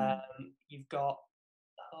 You've got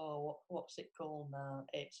what's it called now?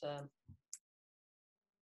 It's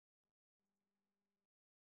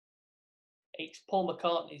Paul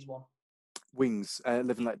McCartney's one. Wings,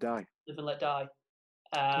 Live and Let Die. Live and Let Die.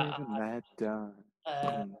 Live and Let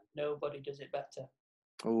Die. Nobody Does It Better.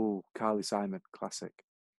 Oh, Carly Simon, classic.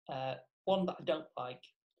 One that I don't like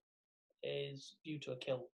is View to a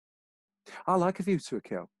Kill. I like A View to a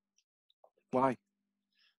Kill. Why?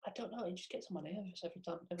 I don't know. It just gets on my nerves every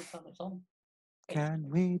time it's on. Can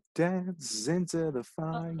we dance into the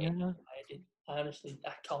fire? I honestly,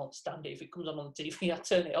 I can't stand it. If it comes on the TV, I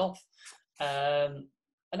turn it off.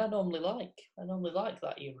 And I normally like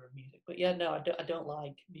that era of music. But yeah, no, I don't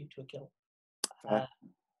like View to a Kill.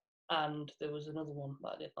 And there was another one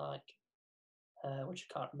that I didn't like, which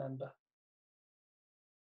I can't remember.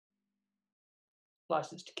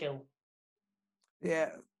 License to Kill.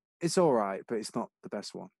 Yeah, it's all right, but it's not the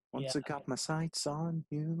best one. Once Yeah. I got my sights on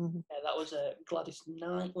you. Yeah, that was Gladys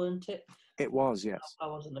Knight, weren't it? It was, yes. I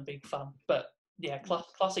wasn't a big fan, but yeah,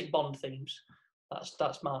 classic Bond themes.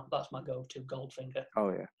 That's my go-to, Goldfinger.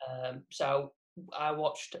 Oh yeah. So I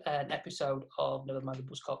watched an episode of Never Mind the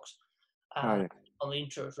Buzzcocks, and on the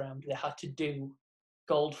intros round they had to do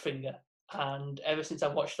Goldfinger, and ever since I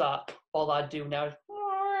watched that, all I do now is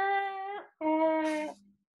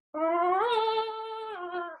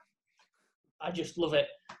I just love it.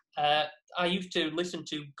 I used to listen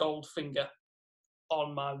to Goldfinger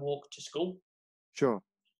on my walk to school. Sure.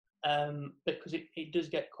 Because it does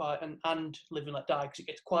get quite, and Live and Let Die, because it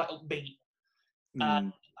gets quite upbeat.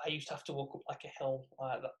 And I used to have to walk up like a hill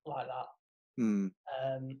like that.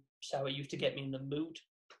 So it used to get me in the mood.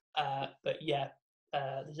 But yeah,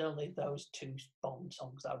 there's only those two Bond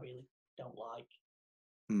songs that I really don't like.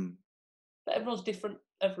 But everyone's different.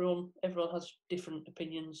 Everyone has different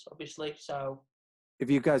opinions, obviously. So if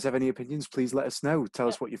you guys have any opinions, please let us know. Tell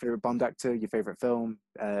us what your favorite Bond actor, your favorite film,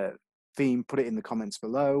 theme. Put it in the comments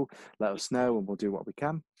below. Let us know, and we'll do what we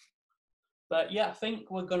can. But yeah, I think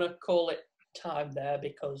we're gonna call it time there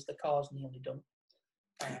because the car's nearly done.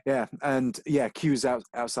 Yeah, and yeah, Q's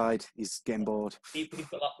outside. He's getting bored. We've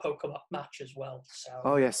got that poker match as well. So.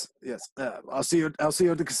 Oh yes. I'll see you at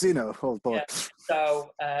the casino, old boy. Yeah.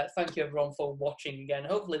 So thank you everyone for watching again.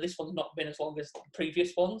 Hopefully this one's not been as long as the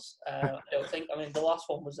previous ones. I don't think. I mean, the last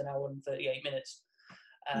one was an hour and 38 minutes.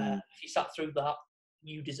 If you sat through that,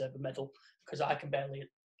 you deserve a medal because I can barely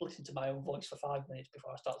listen to my own voice for 5 minutes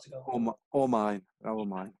before I start to go home. Or mine.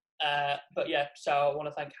 But yeah, so I want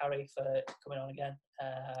to thank Harry for coming on again.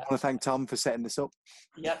 I want to thank Tom for setting this up.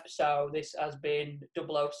 Yep, so this has been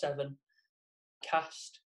 007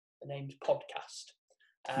 Cast. The name's Podcast.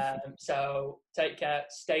 So take care,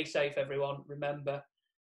 stay safe, everyone. Remember,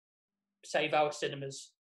 save our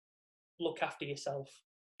cinemas. Look after yourself.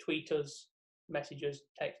 Tweet us, message us,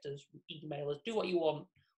 text us, email us. Do what you want.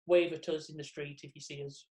 Wave at us in the street if you see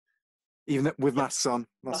us. Even with masks on.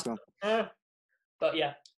 But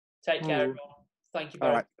yeah, take care, everyone. Thank you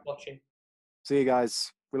very much for watching. See you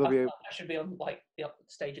guys. We love you. I should be on like the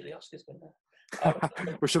stage at the Oscars.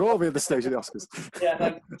 We should all be at the stage of the Oscars.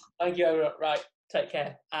 Yeah, thank you. Right, take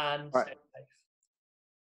care and stay safe.